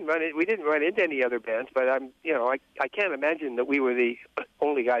run into any other bands, but I can't imagine that we were the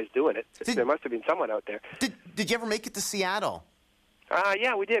only guys doing it. There must have been someone out there. Did you ever make it to Seattle?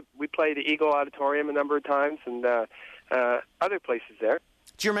 Yeah, we did. We played the Eagle Auditorium a number of times and other places there.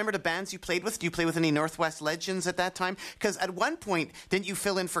 Do you remember the bands you played with? Do you play with any Northwest legends at that time? Because at one point, didn't you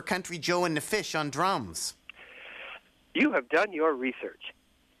fill in for Country Joe and the Fish on drums? You have done your research.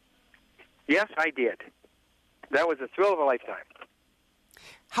 Yes, I did. That was a thrill of a lifetime.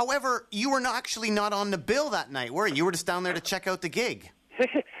 However, you were actually not on the bill that night, were you? You were just down there to check out the gig.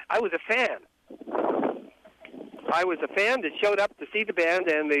 I was a fan. I was a fan that showed up to see the band,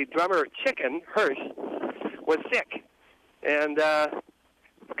 and the drummer, Chicken Hirsch, was sick. And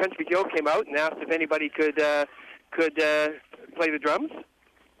Country Joe came out and asked if anybody could play the drums.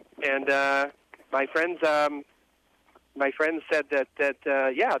 And my friends said that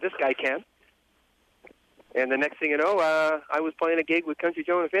yeah, this guy can. And the next thing you know, I was playing a gig with Country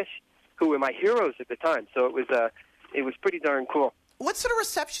Joe and the Fish, who were my heroes at the time. So it was pretty darn cool. What sort of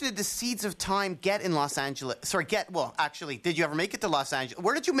reception did the Seeds of Time get in Los Angeles? Actually, did you ever make it to Los Angeles?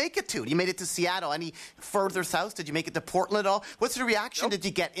 Where did you make it to? You made it to Seattle. Any further south? Did you make it to Portland at all? What sort of reaction did you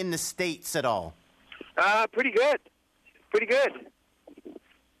get in the States at all? Pretty good. Pretty good.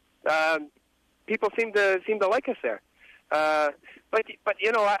 People seem to like us there. But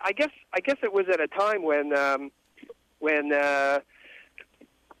you know, I guess it was at a time when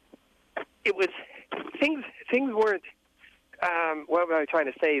it was things weren't. What am I trying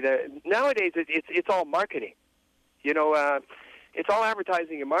to say? Nowadays, it's all marketing. You know, it's all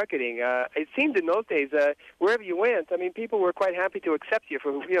advertising and marketing. It seemed in those days, wherever you went, I mean, people were quite happy to accept you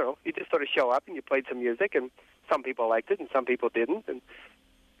for, you know, you just sort of show up and you played some music, and some people liked it and some people didn't, and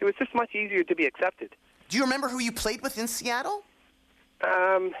it was just much easier to be accepted. Do you remember who you played with in Seattle?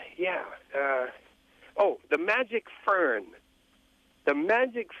 Yeah. The Magic Fern. The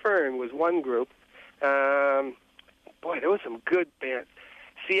Magic Fern was one group. Boy, there was some good bands.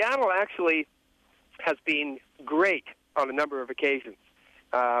 Seattle actually has been great on a number of occasions.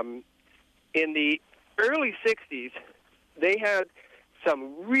 In the early 60s, they had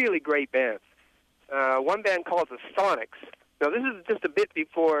some really great bands. One band called the Sonics. Now, this is just a bit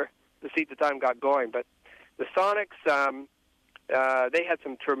before the Seeds of Time got going, but the Sonics, they had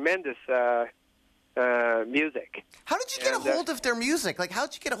some tremendous music. How did you get a hold of their music? Like, how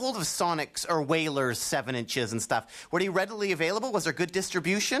did you get a hold of Sonics or Wailers 7 inches and stuff? Were they readily available? Was there good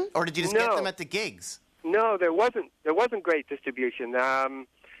distribution, or did you just get them at the gigs? No, there wasn't great distribution. I'm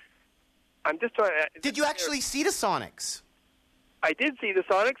just trying to... Did you actually see the Sonics? I did see the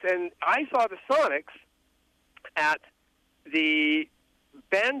Sonics, and I saw the Sonics at the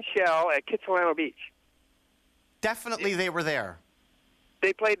band shell at Kitsilano Beach. Definitely they were there.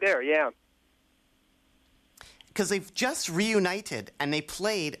 They played there, yeah. Because they've just reunited, and they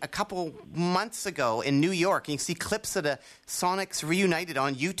played a couple months ago in New York. And you can see clips of the Sonics reunited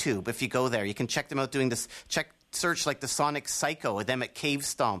on YouTube if you go there. You can check them out doing this. Search like the Sonics Psycho, with them at Cave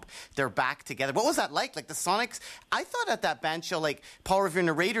Stomp. They're back together. What was that like? Like the Sonics, I thought at that band show, like Paul Revere and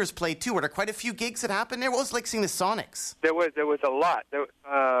the Raiders played too. Were there quite a few gigs that happened there? What was it like seeing the Sonics? There was a lot.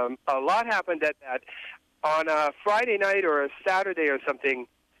 A lot happened at that. On a Friday night or a Saturday or something,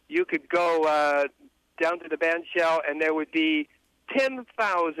 you could go down to the band shell, and there would be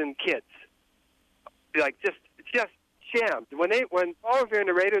 10,000 kids, like just jammed. When Paul Revere and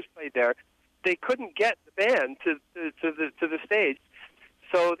the Raiders played there, they couldn't get the band to the stage,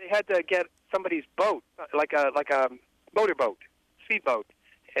 so they had to get somebody's boat, like a motorboat, speedboat,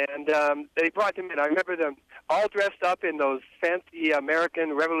 and they brought them in. I remember them all dressed up in those fancy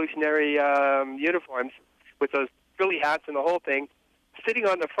American Revolutionary uniforms with those frilly hats and the whole thing, sitting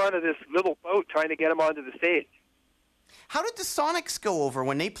on the front of this little boat trying to get them onto the stage. How did the Sonics go over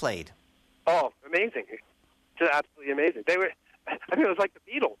when they played? Oh, amazing. Just absolutely amazing. They were, I mean, it was like the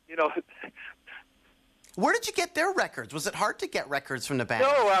Beatles, you know. Where did you get their records? Was it hard to get records from the band?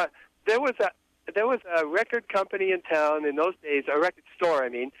 No, there was a record company in town in those days, a record store, I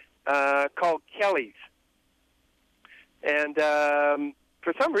mean, called Kelly's. And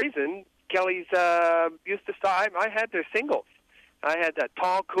for some reason, Kelly's used to start, I had their singles. I had that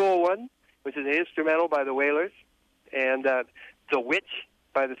Tall Cool One, which is an instrumental by the Wailers, and The Witch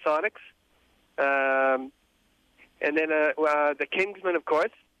by the Sonics. And then the Kingsmen, of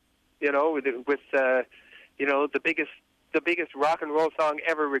course, you know, with you know, the biggest rock and roll song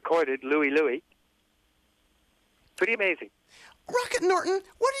ever recorded, Louie Louie. Pretty amazing. Rocket Norton,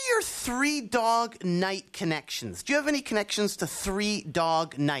 what are your Three Dog Night connections? Do you have any connections to Three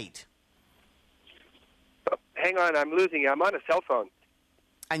Dog Night? Oh, hang on, I'm losing you. I'm on a cell phone.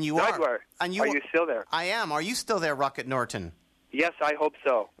 And you Nardwuar, are. And you are you still there? I am. Are you still there, Rocket Norton? Yes, I hope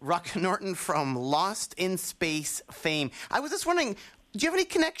so. Rocket Norton from Lost in Space fame. I was just wondering, do you have any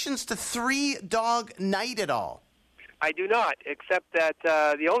connections to Three Dog Night at all? I do not, except that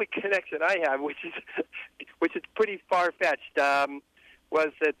the only connection I have, which is pretty far-fetched,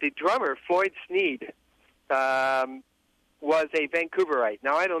 was that the drummer, Floyd Sneed, was a Vancouverite.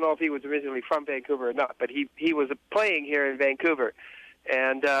 Now, I don't know if he was originally from Vancouver or not, but he was playing here in Vancouver.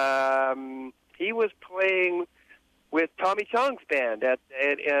 And he was playing with Tommy Chong's band at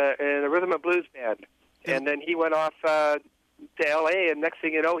a rhythm and blues band. And then he went off to L.A., and next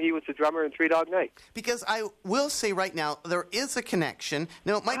thing you know, he was the drummer in Three Dog Night. Because I will say right now, there is a connection.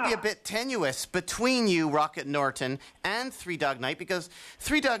 Now, it might be a bit tenuous between you, Rocket Norton, and Three Dog Night, because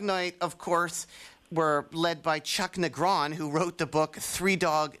Three Dog Night, of course, were led by Chuck Negron, who wrote the book Three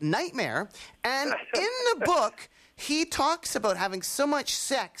Dog Nightmare. And in the book, he talks about having so much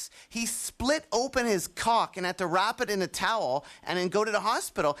sex, he split open his cock and had to wrap it in a towel and then go to the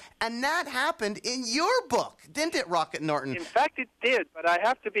hospital. And that happened in your book, didn't it, Rocket Norton? In fact, it did, but I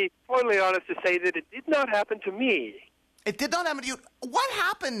have to be totally honest to say that it did not happen to me. It did not happen to you. What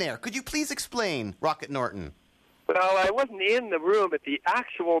happened there? Could you please explain, Rocket Norton? Well, I wasn't in the room at the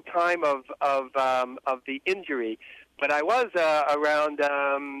actual time of the injury, but I was around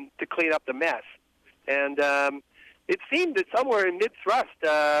to clean up the mess. And it seemed that somewhere in mid-thrust,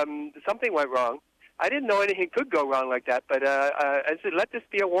 something went wrong. I didn't know anything could go wrong like that, but I said, let this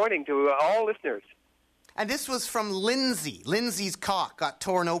be a warning to all listeners. And this was from Lindsay. Lindsay's cock got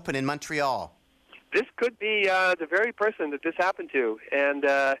torn open in Montreal. This could be the very person that this happened to. And,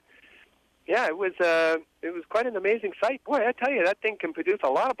 yeah, it was quite an amazing sight. Boy, I tell you, that thing can produce a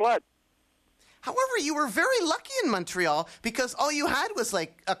lot of blood. However, you were very lucky in Montreal because all you had was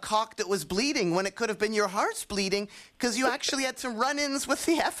like a cock that was bleeding when it could have been your heart's bleeding because you actually had some run-ins with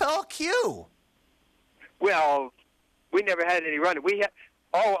the FLQ. Well, we never had any run.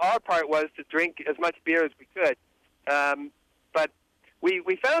 All our part was to drink as much beer as we could. But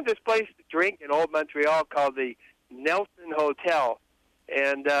we found this place to drink in old Montreal called the Nelson Hotel.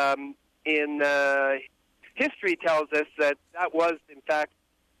 And history tells us that was, in fact,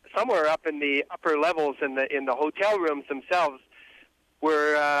 somewhere up in the upper levels in the hotel rooms themselves,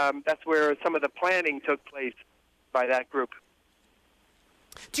 where that's where some of the planning took place by that group.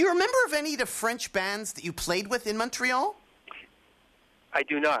 Do you remember of any of the French bands that you played with in Montreal? I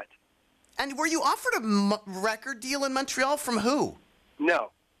do not. And were you offered a record deal in Montreal from who?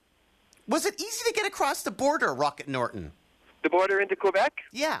 No. Was it easy to get across the border, Rocket Norton? The border into Quebec?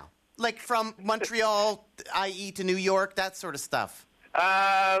 Yeah, like from Montreal, i.e. to New York, that sort of stuff.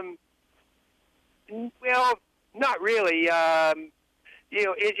 Well, not really.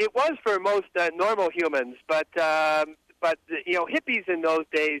 It was for most normal humans, but hippies in those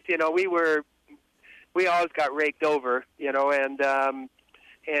days, we always got raked over, and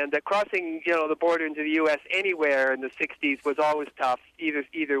crossing, the border into the U.S. anywhere in the '60s was always tough,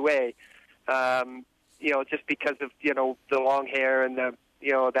 either way. Just because of the long hair and the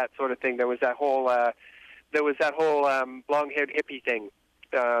that sort of thing. There was that whole long-haired hippie thing,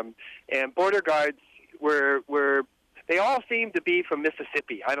 and border guards were they all seemed to be from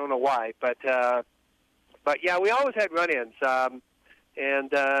Mississippi. I don't know why, but yeah, we always had run-ins, but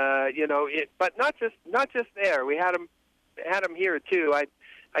not just there. We had them here too.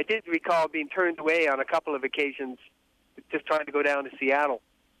 I did recall being turned away on a couple of occasions, just trying to go down to Seattle.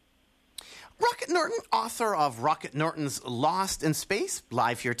 Rocket Norton, author of Rocket Norton's Lost in Space,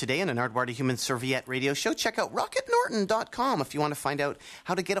 live here today in a Nardwuar to Human Serviette radio show. Check out rocketnorton.com if you want to find out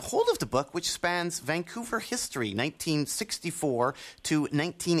how to get a hold of the book, which spans Vancouver history, 1964 to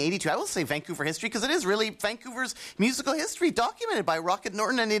 1982. I will say Vancouver history because it is really Vancouver's musical history documented by Rocket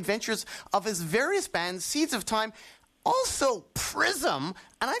Norton and the adventures of his various bands, Seeds of Time, also Prism.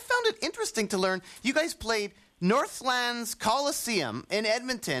 And I found it interesting to learn you guys played Northlands Coliseum in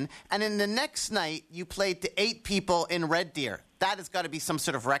Edmonton, and in the next night, you played to 8 people in Red Deer. That has got to be some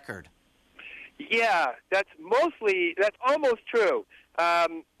sort of record. Yeah, that's almost true.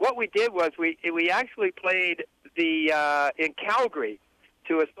 What we did was we actually played in Calgary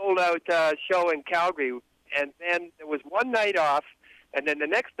to a sold-out show in Calgary, and then there was one night off, and then the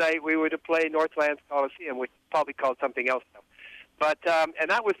next night we were to play Northlands Coliseum, which is probably called something else now. But and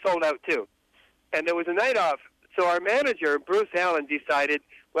that was sold out too. And there was a night off. So our manager, Bruce Allen, decided,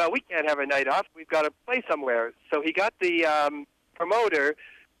 well, we can't have a night off. We've got to play somewhere. So he got the promoter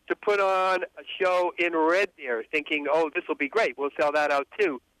to put on a show in Red Deer, thinking, oh, this will be great. We'll sell that out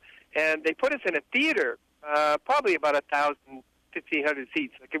too. And they put us in a theater, probably about 1,000, 1,500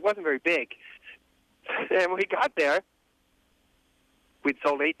 seats. Like, it wasn't very big. And when we got there, we'd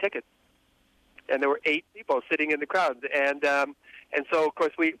sold 8 tickets. And there were 8 people sitting in the crowd. And so, of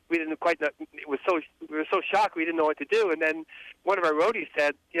course, we didn't quite know. We were so shocked we didn't know what to do. And then one of our roadies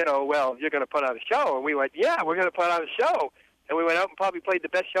said, well, you're going to put on a show. And we went, yeah, we're going to put on a show. And we went out and probably played the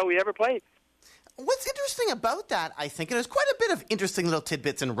best show we ever played. What's interesting about that, I think, and there's quite a bit of interesting little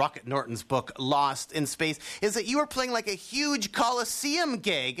tidbits in Rocket Norton's book, Lost in Space, is that you were playing like a huge Coliseum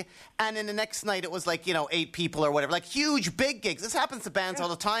gig, and then the next night it was like, 8 people or whatever, like huge, big gigs. This happens to bands all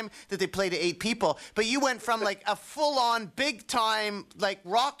the time that they play to 8 people, but you went from like a full-on, big-time, like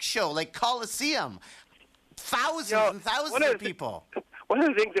rock show, like Coliseum, thousands and thousands of people. One of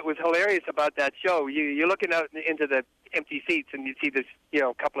the things that was hilarious about that show, you're looking out into the empty seats and you see this,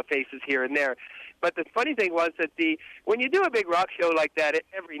 couple of faces here and there. But the funny thing was that when you do a big rock show like that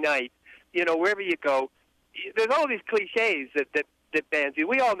every night, wherever you go, there's all these cliches that that bands do.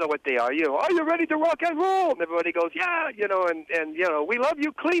 We all know what they are. You know, are you ready to rock and roll? And everybody goes, yeah, you know, and you know, we love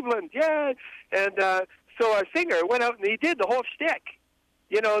you, Cleveland, yeah. And so our singer went out and he did the whole shtick.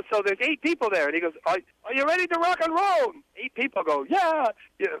 You know, so there's 8 people there, and he goes, are you ready to rock and roll? 8 people go, yeah.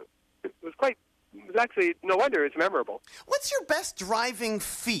 You know, it was actually, no wonder it's memorable. What's your best driving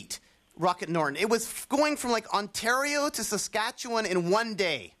feat, Rocket Norton? It was going from, like, Ontario to Saskatchewan in one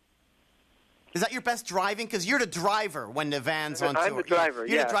day. Is that your best driving? Because you're the driver when the van's on tour. I'm the driver,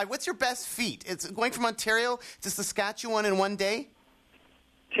 You're the driver. What's your best feat? It's going from Ontario to Saskatchewan in one day?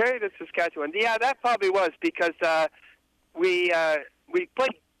 Ontario to Saskatchewan. Yeah, that probably was because we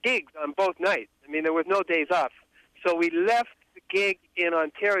played gigs on both nights. I mean, there was no days off. So we left the gig in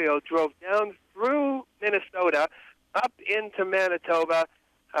Ontario, drove down through Minnesota, up into Manitoba,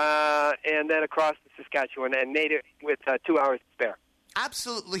 and then across to Saskatchewan, and made it with 2 hours to spare.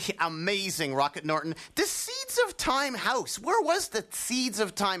 Absolutely amazing, Rocket Norton. The Seeds of Time house. Where was the Seeds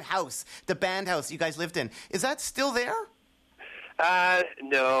of Time house, the band house you guys lived in? Is that still there?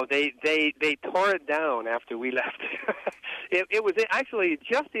 No, they tore it down after we left. It was actually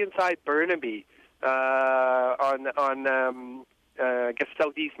just inside Burnaby, on I guess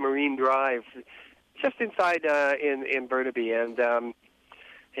Southeast Marine Drive, just inside in Burnaby, and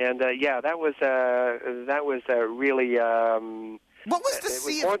yeah, that was really. What was the it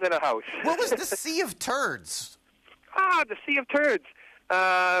Sea was of more than a house? What was the Sea of Turds? The Sea of Turds.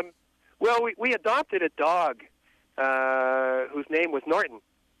 Well, we adopted a dog whose name was Norton,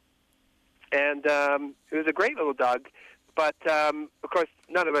 and it was a great little dog. But of course,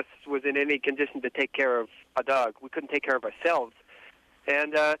 none of us was in any condition to take care of a dog. We couldn't take care of ourselves,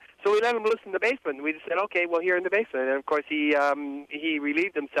 and so we let him loose in the basement. We just said, "Okay, well, here in the basement." And of course, he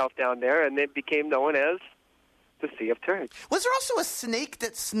relieved himself down there, and it became known as the Sea of Turds. Was there also a snake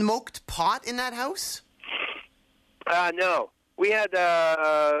that smoked pot in that house? No, we had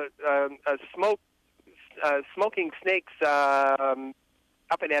smoking snakes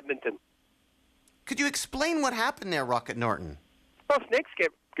up in Edmonton. Could you explain what happened there, Rocket Norton? Well, snakes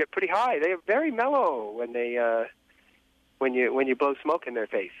get pretty high. They're very mellow when they when you blow smoke in their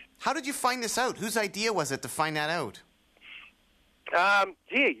face. How did you find this out? Whose idea was it to find that out?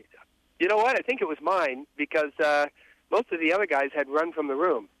 Gee, you know what? I think it was mine because most of the other guys had run from the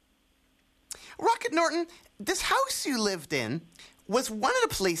room. Rocket Norton, this house you lived in was one of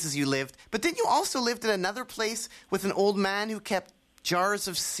the places you lived, but didn't you also lived in another place with an old man who kept jars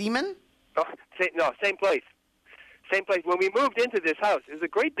of semen? Oh, same place. Same place. When we moved into this house, it was a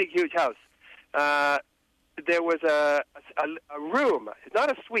great big huge house. There was a room, not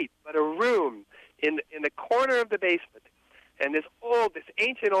a suite, but a room in the corner of the basement. And this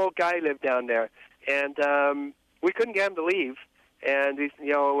ancient old guy lived down there, and we couldn't get him to leave. And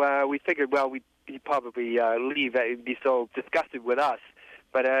we figured, well, he'd probably leave. He'd be so disgusted with us.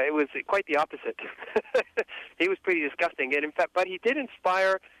 But it was quite the opposite. He was pretty disgusting, and in fact, but he did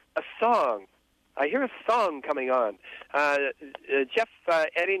inspire a song. I hear a song coming on. Jeff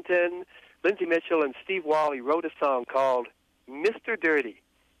Eddington, Lindsay Mitchell, and Steve Wally wrote a song called "Mr. Dirty,"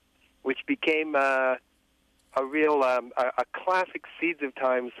 which became a real a classic Seeds of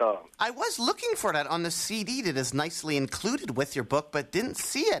Time song. I was looking for that on the CD that is nicely included with your book, but didn't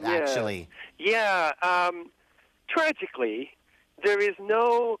see it, actually. Yeah. Tragically, there is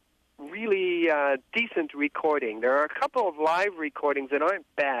no really decent recording. There are a couple of live recordings that aren't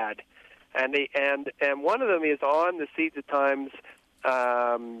bad, and one of them is on the Seeds of Time's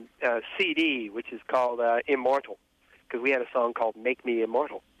CD, which is called Immortal, because we had a song called "Make Me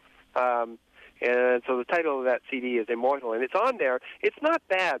Immortal." And so the title of that CD is Immortal, and it's on there. It's not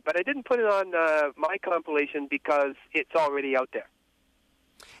bad, but I didn't put it on my compilation because it's already out there.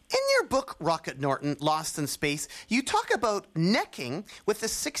 In your book, Rocket Norton, Lost in Space, you talk about necking with a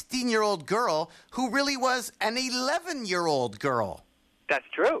 16-year-old girl who really was an 11-year-old girl. That's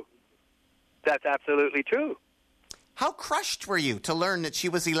true. That's absolutely true. How crushed were you to learn that she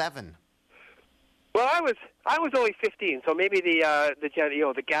was 11? Well, I was only 15, so maybe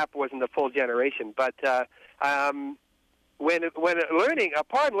the gap wasn't a full generation. But upon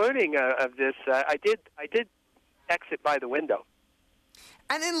learning of this, I did exit by the window.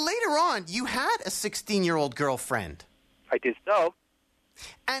 And then later on, you had a 16-year-old girlfriend. I did so.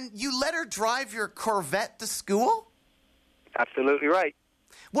 And you let her drive your Corvette to school? Absolutely right.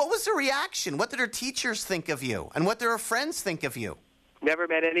 What was the reaction? What did her teachers think of you? And what did her friends think of you? Never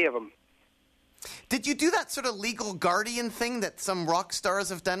met any of them. Did you do that sort of legal guardian thing that some rock stars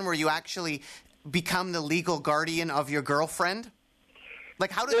have done where you actually become the legal guardian of your girlfriend?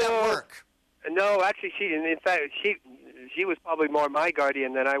 Like, how did that work? No, actually, she was probably more my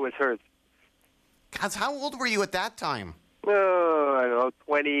guardian than I was hers. How old were you at that time? I don't know,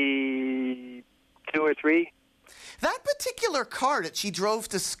 22 or 3. That particular car that she drove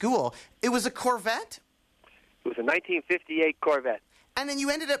to school, it was a Corvette? It was a 1958 Corvette. And then you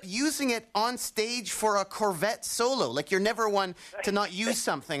ended up using it on stage for a Corvette solo. Like, you're never one to not use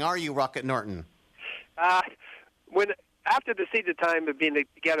something, are you, Rocket Norton? After the seed of time of being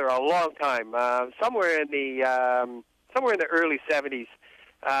together a long time, somewhere in the early 70s,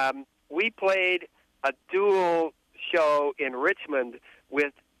 we played a dual show in Richmond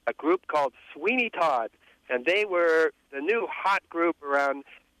with a group called Sweeney Todd, and they were the new hot group around.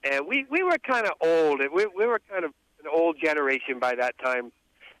 And we were kind of old. We were kind of an old generation by that time,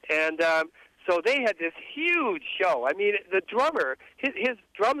 and so they had this huge show. I mean, the drummer, his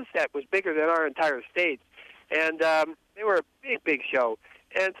drum set was bigger than our entire stage, and they were a big show.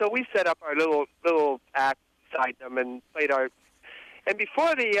 And so we set up our little act beside them and played our. And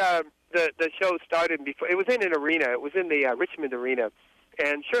before the show started, before it was in an arena. It was in the Richmond Arena,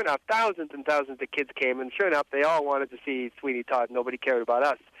 and sure enough, thousands and thousands of kids came, and sure enough, they all wanted to see Sweeney Todd. Nobody cared about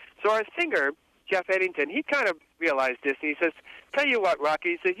us. So our singer, Jeff Eddington, he kind of realized this, and he says, "Tell you what,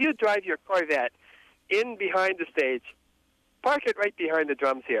 Rocky," he says, "you drive your Corvette in behind the stage, park it right behind the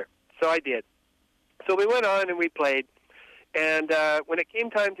drums here." So I did. So we went on and we played, and when it came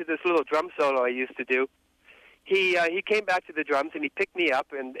time to this little drum solo I used to do, he came back to the drums and he picked me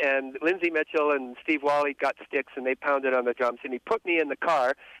up, and Lindsay Mitchell and Steve Wally got sticks and they pounded on the drums, and he put me in the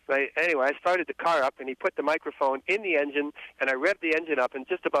car. Anyway, I started the car up and he put the microphone in the engine, and I revved the engine up and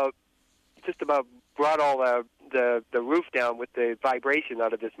just about brought all the roof down with the vibration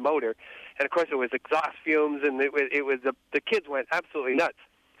out of this motor. And of course it was exhaust fumes, and it was the kids went absolutely nuts.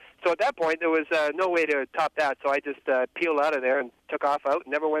 So at that point there was no way to top that, so I just peeled out of there and took off out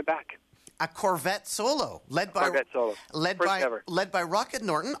and never went back. A Corvette solo, led by Rocket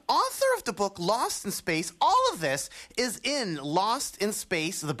Norton, author of the book Lost in Space. All of this is in Lost in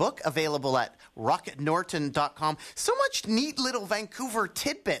Space, the book, available at rocketnorton.com. So much neat little Vancouver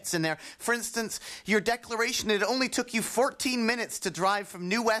tidbits in there. For instance, your declaration, it only took you 14 minutes to drive from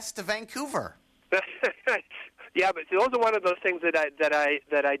New West to Vancouver. Yeah, but those are one of those things that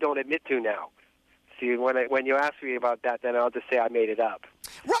I don't admit to now. See, when you ask me about that, then I'll just say I made it up.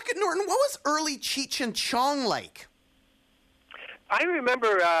 Rocket Norton, what was early Cheech and Chong like? I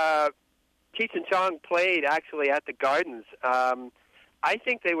remember Cheech and Chong played actually at the Gardens. I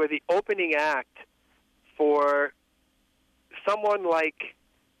think they were the opening act for someone like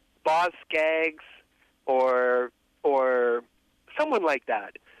Boz Scaggs or someone like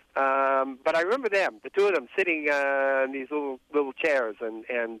that. But I remember them, the two of them, sitting in these little chairs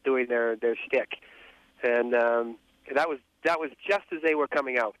and doing their shtick. And that was just as they were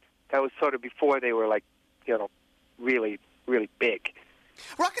coming out. That was sort of before they were really, really big.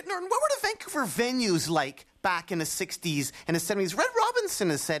 Rocket Norton, what were the Vancouver venues like back in the 60s and the 70s? Red Robinson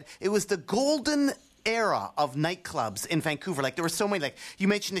has said it was the golden era of nightclubs in Vancouver. Like, there were so many, like, you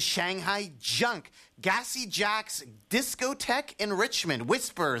mentioned the Shanghai Junk, Gassy Jack's Discotheque in Richmond,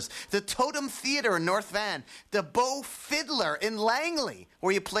 Whispers, the Totem Theatre in North Van, the Beau Fiddler in Langley,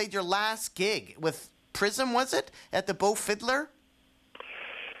 where you played your last gig with Prism, was it, at the Beau Fiddler?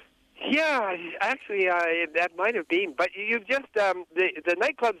 Yeah, actually, that might have been. But you've just, the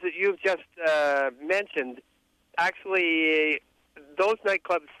nightclubs that you've just mentioned, actually, those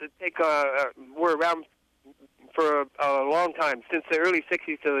nightclubs were around for a long time, since the early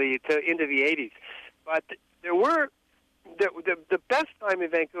 60s to into the 80s. But there were, the best time in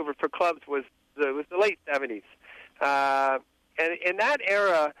Vancouver for clubs was the late 70s. And in that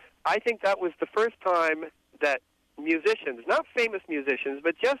era, I think that was the first time that musicians, not famous musicians,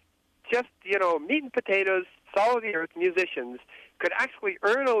 but just meat and potatoes, solid earth musicians could actually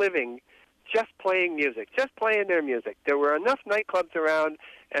earn a living just playing music, just playing their music. There were enough nightclubs around,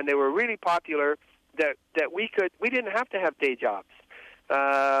 and they were really popular that we didn't have to have day jobs.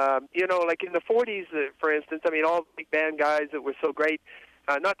 Like in the 40s, for instance, I mean, all the big band guys that were so great,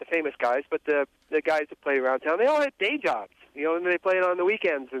 not the famous guys, but the guys that played around town, they all had day jobs, and they played on the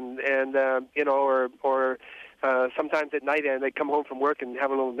weekends or sometimes at night, and they'd come home from work and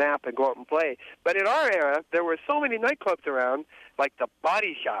have a little nap and go out and play. But in our era, there were so many nightclubs around, like the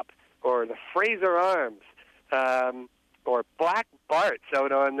Body Shop or the Fraser Arms or Black Bart's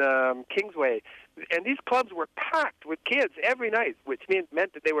out on Kingsway. And these clubs were packed with kids every night, which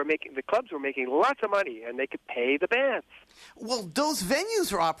meant that the clubs were making lots of money, and they could pay the bands. Well, those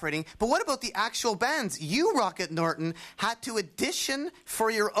venues were operating, but what about the actual bands? You, Rocket Norton, had to audition for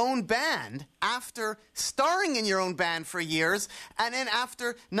your own band after starring in your own band for years, and then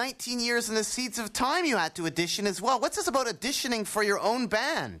after 19 years in the Seeds of Time, you had to audition as well. What's this about auditioning for your own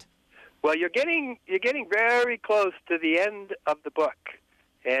band? Well, you're getting very close to the end of the book,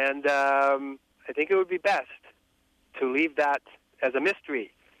 and I think it would be best to leave that as a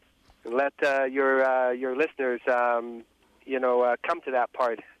mystery and let your listeners, come to that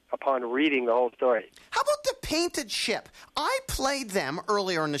part upon reading the whole story. How about the Painted Ship? I played them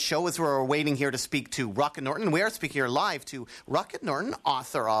earlier in the show as we were waiting here to speak to Rocket Norton. We are speaking here live to Rocket Norton,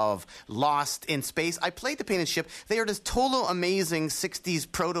 author of Lost in Space. I played the Painted Ship. They are just total amazing 60s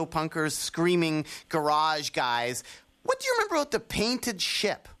proto-punkers, screaming garage guys. What do you remember about the Painted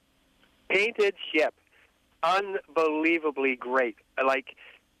Ship? Painted Ship. Unbelievably great. Like,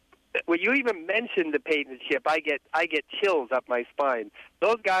 when you even mention the Painted Ship, I get chills up my spine.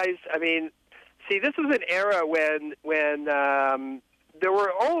 Those guys, I mean, see, this was an era when there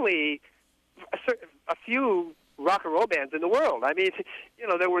were only a few rock and roll bands in the world. I mean,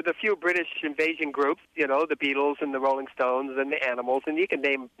 there were the few British invasion groups, the Beatles and the Rolling Stones and the Animals, and you can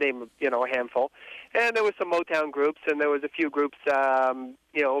name a handful. And there was some Motown groups, and there was a few groups, from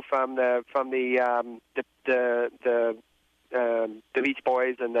the Beach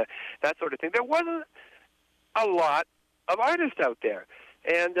Boys and that sort of thing. There wasn't a lot of artists out there.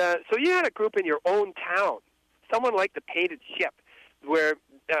 And so you had a group in your own town, someone like the Painted Ship, where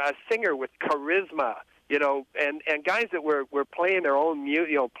a singer with charisma, and guys that were playing their own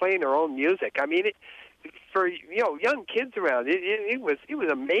music. I mean, for young kids around, it was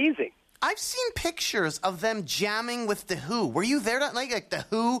amazing. I've seen pictures of them jamming with The Who. Were you there that night, like The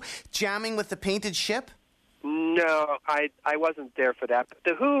Who jamming with the Painted Ship? No, I wasn't there for that. But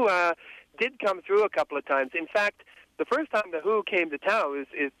The Who did come through a couple of times. In fact, the first time The Who came to town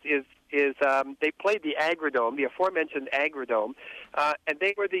is they played the Agrodome, the aforementioned Agrodome, and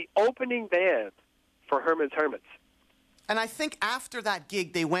they were the opening band for Herman's Hermits. And I think after that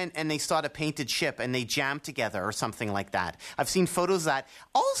gig, they went and they saw the Painted Ship and they jammed together or something like that. I've seen photos of that.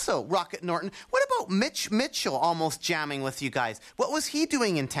 Also, Rocket Norton, what about Mitch Mitchell almost jamming with you guys? What was he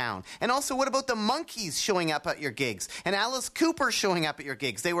doing in town? And also, what about the Monkees showing up at your gigs? And Alice Cooper showing up at your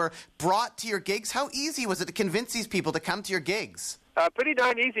gigs? They were brought to your gigs? How easy was it to convince these people to come to your gigs? Pretty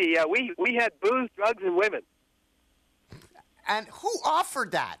darn easy. We had booze, drugs, and women. And who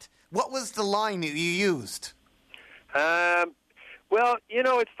offered that? What was the line that you used? Well,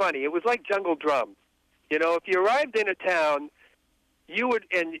 it's funny. It was like jungle drums. If you arrived in a town, you would,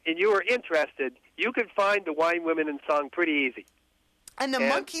 and you were interested, you could find the wine, women, and song pretty easy. And the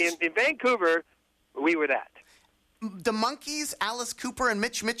Monkees... In Vancouver, we were that. The Monkees, Alice Cooper, and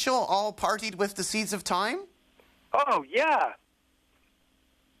Mitch Mitchell all partied with the Seeds of Time? Oh, yeah.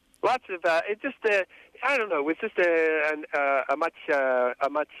 Lots of, it just, I don't know, it was just a much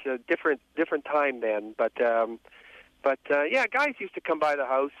different time then, but yeah, guys used to come by the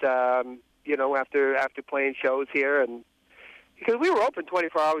house, after playing shows here, and because we were open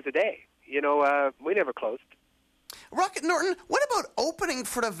 24 hours a day, we never closed. Rocket Norton, what about opening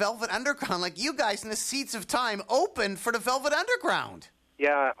for the Velvet Underground? Like you guys in the Seeds of Time opened for the Velvet Underground.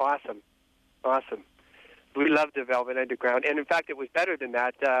 Yeah, awesome. We loved the Velvet Underground, and in fact, it was better than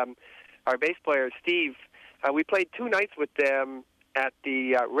that. Our bass player, Steve, we played 2 nights with them at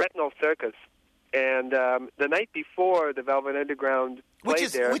the Retinal Circus. And the night before the Velvet Underground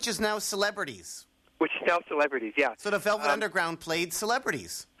played there... Which is now Celebrities. Which is now Celebrities, yeah. So the Velvet Underground played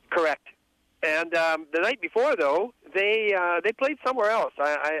Celebrities. Correct. And the night before, though, they played somewhere else.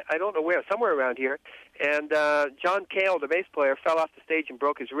 I don't know where, somewhere around here. And John Cale, the bass player, fell off the stage and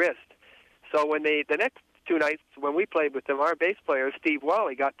broke his wrist. So when the next 2 nights when we played with them, our bass player, Steve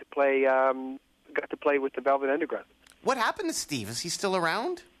Wally, got to play with the Velvet Underground. What happened to Steve? Is he still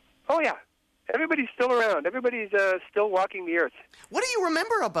around? Oh, yeah. Everybody's still around. Everybody's still walking the earth. What do you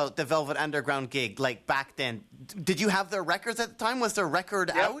remember about the Velvet Underground gig, like back then? Did you have their records at the time? Was their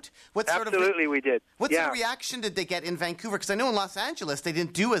record out? Absolutely, we did. What sort of reaction did they get in Vancouver? Because I know in Los Angeles they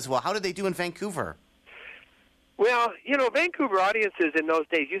didn't do as well. How did they do in Vancouver? Well, Vancouver audiences in those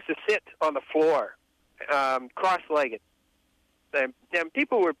days used to sit on the floor, cross-legged. And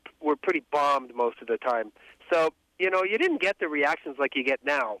people were pretty bombed most of the time. So, you didn't get the reactions like you get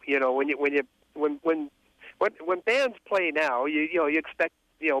now. When bands play now, you expect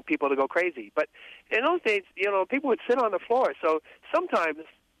people to go crazy. But in those days, people would sit on the floor. So sometimes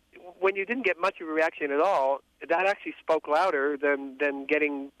when you didn't get much of a reaction at all, that actually spoke louder than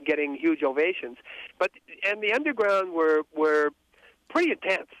getting huge ovations. And the Underground were pretty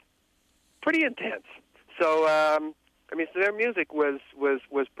intense. So so their music was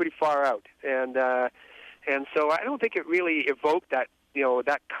pretty far out, and so I don't think it really evoked that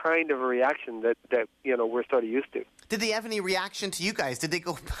that kind of a reaction that we're sort of used to. Did they have any reaction to you guys? Did they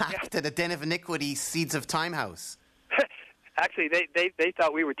go back to the Den of Iniquity, Seeds of Time house? Actually, they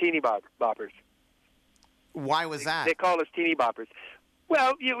thought we were teeny boppers. Why was that? They called us teeny boppers.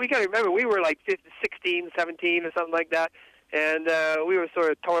 Well, we got to remember, we were like 16, 17 or something like that, and we were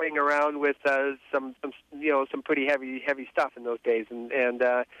sort of toying around with some pretty heavy stuff in those days, and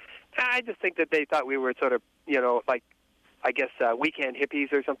I just think that they thought we were sort of, like, I guess, weekend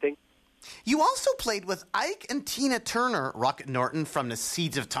hippies or something. You also played with Ike and Tina Turner, Rocket Norton from The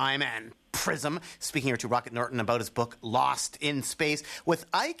Seeds of Time and Prism, speaking here to Rocket Norton about his book Lost in Space, with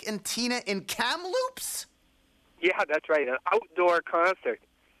Ike and Tina in Kamloops? Yeah, that's right, an outdoor concert.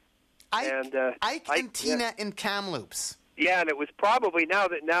 Ike and Tina in Kamloops. Yeah, and it was probably, now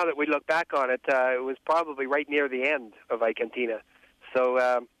that we look back on it, it was probably right near the end of Ike and Tina.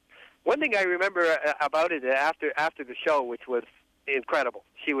 So one thing I remember about it after the show, which was incredible,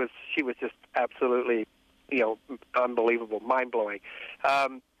 she was just absolutely, unbelievable, mind blowing.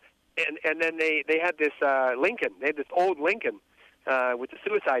 And then they had this Lincoln, they had this old Lincoln with the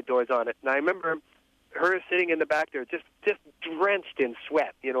suicide doors on it, and I remember her sitting in the back there, just drenched in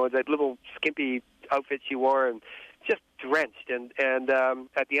sweat, that little skimpy outfit she wore, and just drenched. And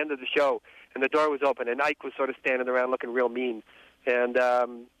at the end of the show, and the door was open, and Ike was sort of standing around looking real mean, and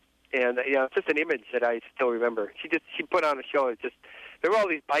it's just an image that I still remember. She put on a show. It just, there were all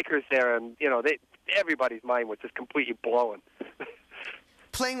these bikers there, and everybody's mind was just completely blown.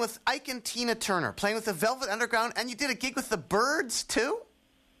 Playing with Ike and Tina Turner, playing with the Velvet Underground, and you did a gig with the Byrds too?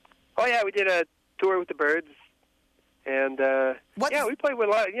 Oh yeah, we did a tour with the Byrds, and we played with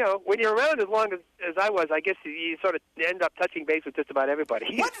a lot. When you're around as long as I was, I guess you sort of end up touching base with just about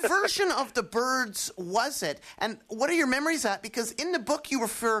everybody. What version of the Byrds was it, and what are your memories at? Because in the book you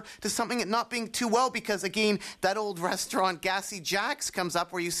refer to something not being too well, because again that old restaurant Gassy Jack's comes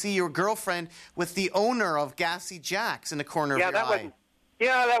up where you see your girlfriend with the owner of Gassy Jack's in the corner of your eye.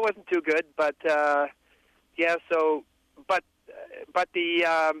 That wasn't too good, but the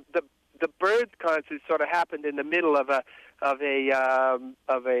Byrds concert sort of happened in the middle of a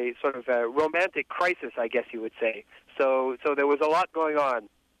sort of a romantic crisis, I guess you would say. So there was a lot going on.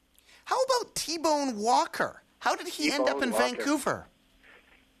 How about T-Bone Walker? How did he end up in Vancouver?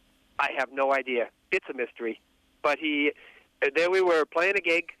 I have no idea. It's a mystery. But there we were playing a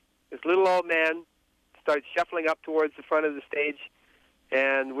gig. This little old man starts shuffling up towards the front of the stage,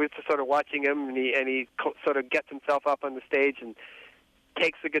 and we're just sort of watching him, and he sort of gets himself up on the stage and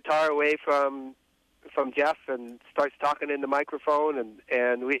takes the guitar away from Jeff and starts talking in the microphone, and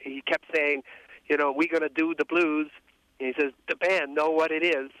he kept saying, we're going to do the blues. And he says, the band know what it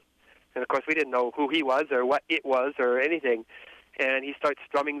is. And of course we didn't know who he was or what it was or anything. And he starts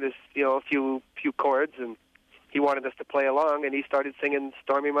strumming this, a few chords, and he wanted us to play along, and he started singing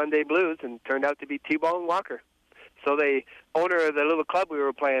Stormy Monday Blues, and turned out to be T-Bone Walker. So the owner of the little club we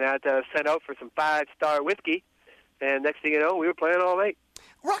were playing at sent out for some 5-star whiskey, and next thing you know, we were playing all night.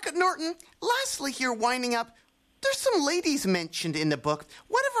 Rocket Norton, lastly here, winding up, there's some ladies mentioned in the book.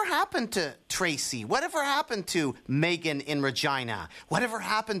 Whatever happened to Tracy? Whatever happened to Megan in Regina? Whatever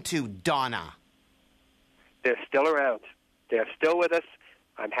happened to Donna? They're still around. They're still with us,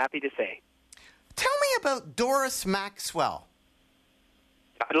 I'm happy to say. Tell me about Doris Maxwell.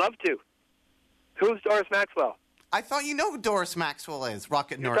 I'd love to. Who's Doris Maxwell? I thought you know who Doris Maxwell is,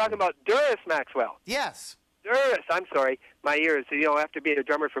 Rocket Norton. You're talking about Doris Maxwell. Yes. Doris, I'm sorry. My ears, after being a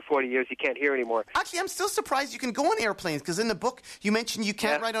drummer for 40 years, you can't hear anymore. Actually, I'm still surprised you can go on airplanes, because in the book you mentioned you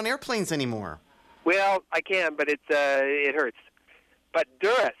can't ride on airplanes anymore. Well, I can, but it hurts. But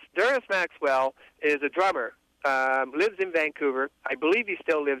Doris Maxwell is a drummer, lives in Vancouver. I believe he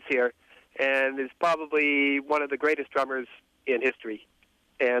still lives here, and is probably one of the greatest drummers in history.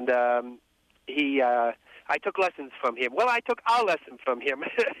 And I took lessons from him. Well, I took a lesson from him.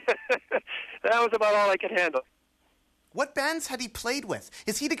 That was about all I could handle. What bands had he played with?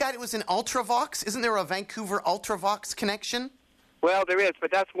 Is he the guy that was in Ultravox? Isn't there a Vancouver Ultravox connection? Well, there is,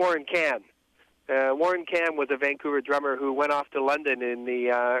 but that's Warren Cann. Warren Cann was a Vancouver drummer who went off to London in the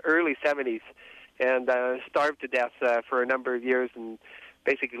early 70s and starved to death for a number of years, and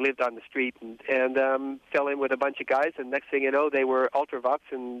basically lived on the street, and fell in with a bunch of guys, and next thing you know, they were Ultravox,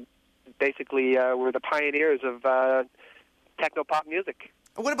 and basically were the pioneers of techno-pop music.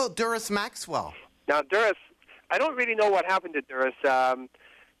 What about Doris Maxwell? Now, Doris, I don't really know what happened to Doris, but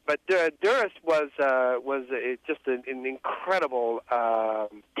Doris was just an incredible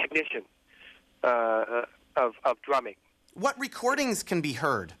technician of drumming. What recordings can be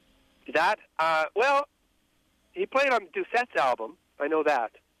heard? That, he played on Doucette's album, I know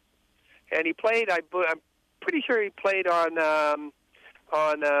that. And he played, I'm pretty sure he played on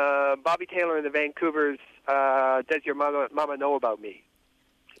Bobby Taylor and the Vancouver's Does Your Mama Know About Me?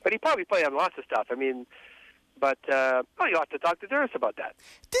 But he probably played on lots of stuff. I mean, But you'll have to talk to Doris about that.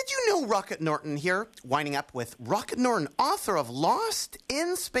 Did you know Rocket Norton here? Winding up with Rocket Norton, author of Lost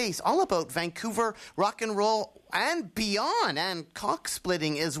in Space, all about Vancouver rock and roll and beyond, and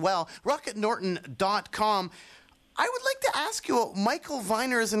cock-splitting as well. RocketNorton.com. I would like to ask you about Michael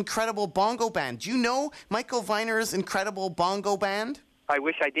Viner's incredible bongo band. Do you know Michael Viner's incredible bongo band? I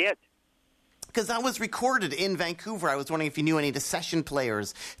wish I did. Because that was recorded in Vancouver. I was wondering if you knew any of the session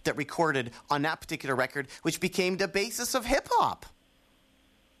players that recorded on that particular record, which became the basis of hip-hop.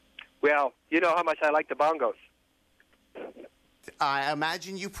 Well, you know how much I like the bongos. I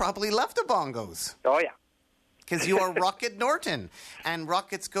imagine you probably love the bongos. Oh, yeah. Because you are Rocket Norton, and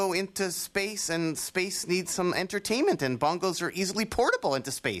rockets go into space, and space needs some entertainment, and bongos are easily portable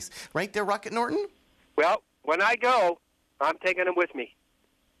into space. Right there, Rocket Norton? Well, when I go, I'm taking them with me.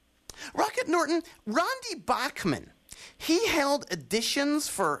 Rocket Norton, Randy Bachman, he held auditions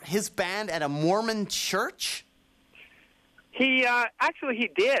for his band at a Mormon church? He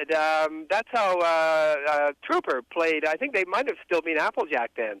did. That's how Trooper played. I think they might have still been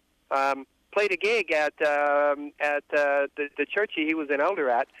Applejack then. Played a gig at the church he was an elder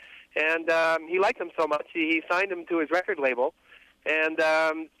at, and he liked them so much he signed him to his record label. And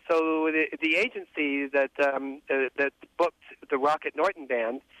so the agency that booked the Rocket Norton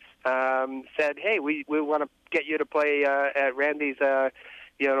band said, "Hey, we want to get you to play at Randy's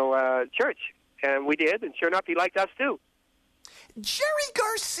church," and we did. And sure enough, he liked us too. Jerry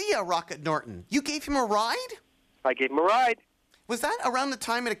Garcia, Rocket Norton, you gave him a ride? I gave him a ride. Was that around the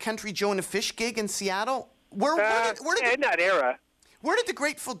time at a Country Joe and a Fish gig in Seattle? In that era. Where did the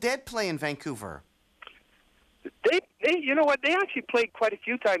Grateful Dead play in Vancouver? They you know what? They actually played quite a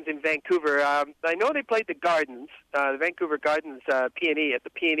few times in Vancouver. I know they played the Gardens, the Vancouver Gardens P&E at the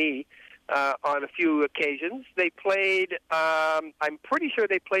P&E on a few occasions. They played. I'm pretty sure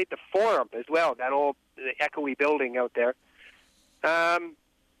they played the Forum as well. That old echoey building out there.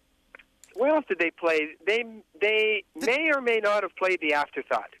 Where else did they play? They may or may not have played the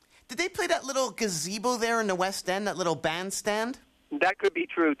Afterthought. Did they play that little gazebo there in the West End, that little bandstand? That could be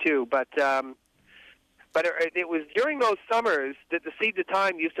true too, but it was during those summers that the Seeds of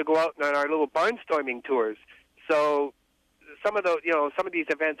Time used to go out on our little barnstorming tours. So some of these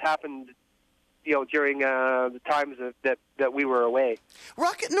events happened, during the times that we were away.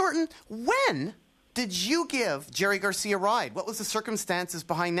 Rocket Norton, when did you give Jerry Garcia a ride? What was the circumstances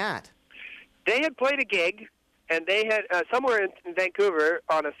behind that? They had played a gig, and they had somewhere in Vancouver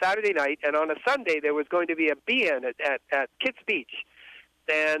on a Saturday night, and on a Sunday there was going to be a be-in at Kitts Beach.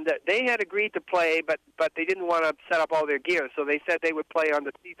 And they had agreed to play, but they didn't want to set up all their gear, so they said they would play on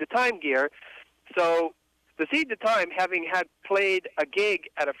the Seeds of Time gear. So the Seeds of Time, having had played a gig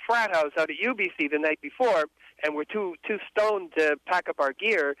at a frat house out at UBC the night before, and were too stoned to pack up our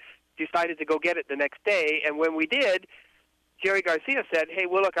gear, decided to go get it the next day. And when we did, Jerry Garcia said, "Hey,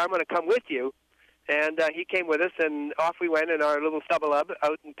 well, look, I'm going to come with you." And he came with us, and off we went in our little stubble-up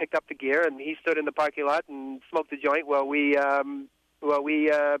out and picked up the gear, and he stood in the parking lot and smoked a joint while we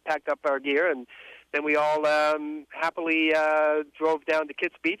packed up our gear, and then we all happily drove down to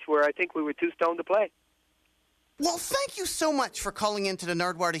Kitts Beach, where I think we were too stoned to play. Well, thank you so much for calling into the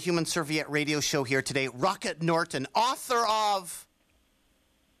Nardwuar, the Human Serviette radio show here today. Rocket Norton, author of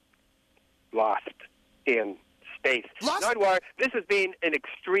Lost in Space. Nardwuar, this has been an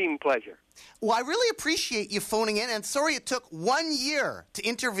extreme pleasure. Well, I really appreciate you phoning in, and sorry it took 1 year to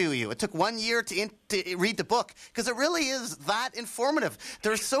interview you. It took 1 year to read the book, because it really is that informative.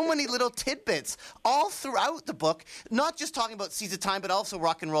 There are so many little tidbits all throughout the book, not just talking about Seeds of Time, but also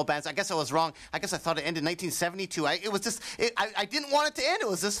rock and roll bands. I guess I was wrong. I guess I thought it ended in 1972. I didn't want it to end. It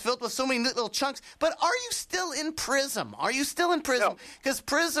was just filled with so many little chunks. But are you still in Prism? Are you still in Prism? Because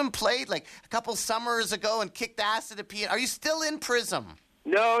Prism played like a couple summers ago and kicked ass at the piano. Are you still in Prism?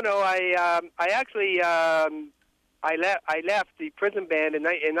 No. I left the Prism band in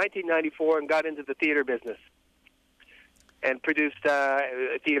 1994 and got into the theater business and produced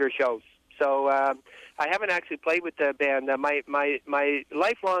theater shows. So I haven't actually played with the band. My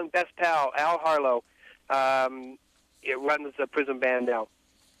lifelong best pal, Al Harlow, runs the Prism band now.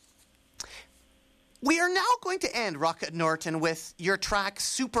 We are now going to end, Rocket Norton, with your track,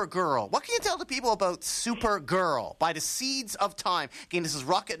 Supergirl. What can you tell the people about Supergirl by the Seeds of Time? Again, this is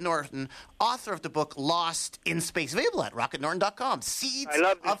Rocket Norton, author of the book Lost in Space, available at rocketnorton.com. Seeds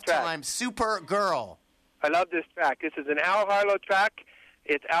of Time, Supergirl. I love this track. This is an Al Harlow track.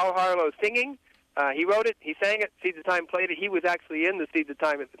 It's Al Harlow singing. He wrote it. He sang it. Seeds of Time played it. He was actually in the Seeds of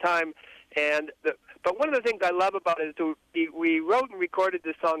Time at the time. But one of the things I love about it is we wrote and recorded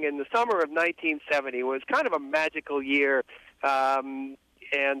this song in the summer of 1970. It was kind of a magical year.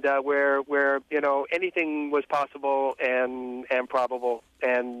 and where anything was possible and probable,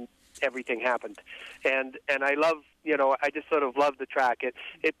 and everything happened. And I love, I just sort of love the track.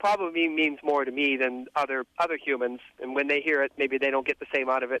 It probably means more to me than other humans, and when they hear it, maybe they don't get the same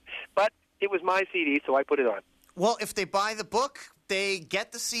out of it. But it was my CD, so I put it on. Well, if they buy the book, they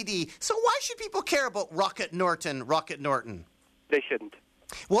get the CD. So why should people care about Rocket Norton? They shouldn't.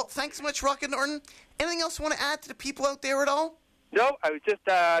 Well, thanks so much, Rocket Norton. Anything else you want to add to the people out there at all? No, I was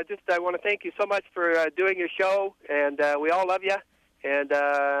I want to thank you so much for doing your show, and we all love you, and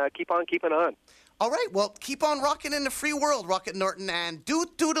keep on keeping on. All right, well, keep on rocking in the free world, Rocket Norton, and do.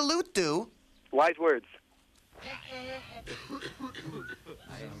 Wise words.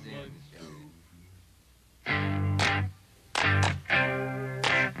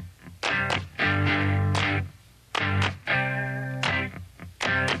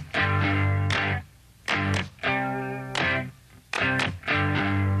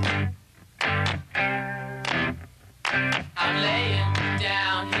 I'm laying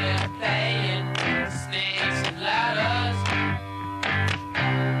down here playing snakes and ladders.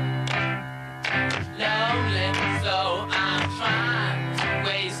 Lonely, so I'm trying to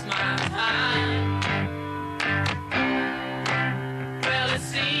waste my time. Well, it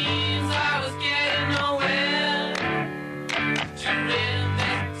seems I was getting nowhere during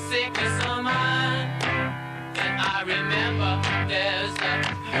this sickness of mine. Then I remember there's a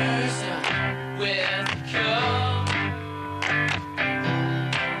person with a cure.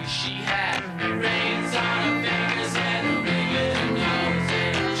 She had rings on her fingers and a ring in her nose,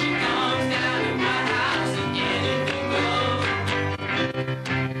 and she comes down to my house and anything goes.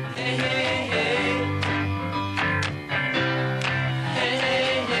 Hey, hey, hey. Hey,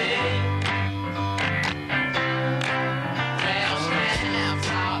 hey, hey. Well, she lives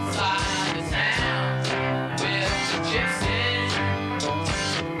outside the town with the gypsies.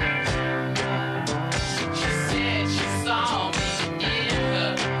 She said she saw me in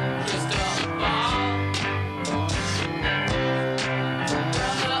her crystal ball.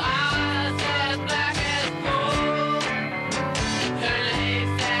 Her eyes as black as gold, her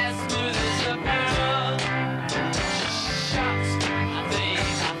legs as smooth as a pearl. Shucks, I think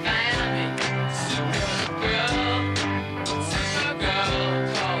I found me Supergirl, 'cause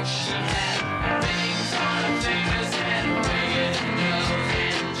she had rings on her fingers and a ring in her nose,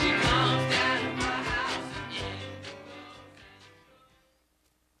 and she comes down to my house and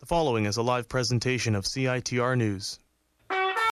The following is a live presentation of CITR News.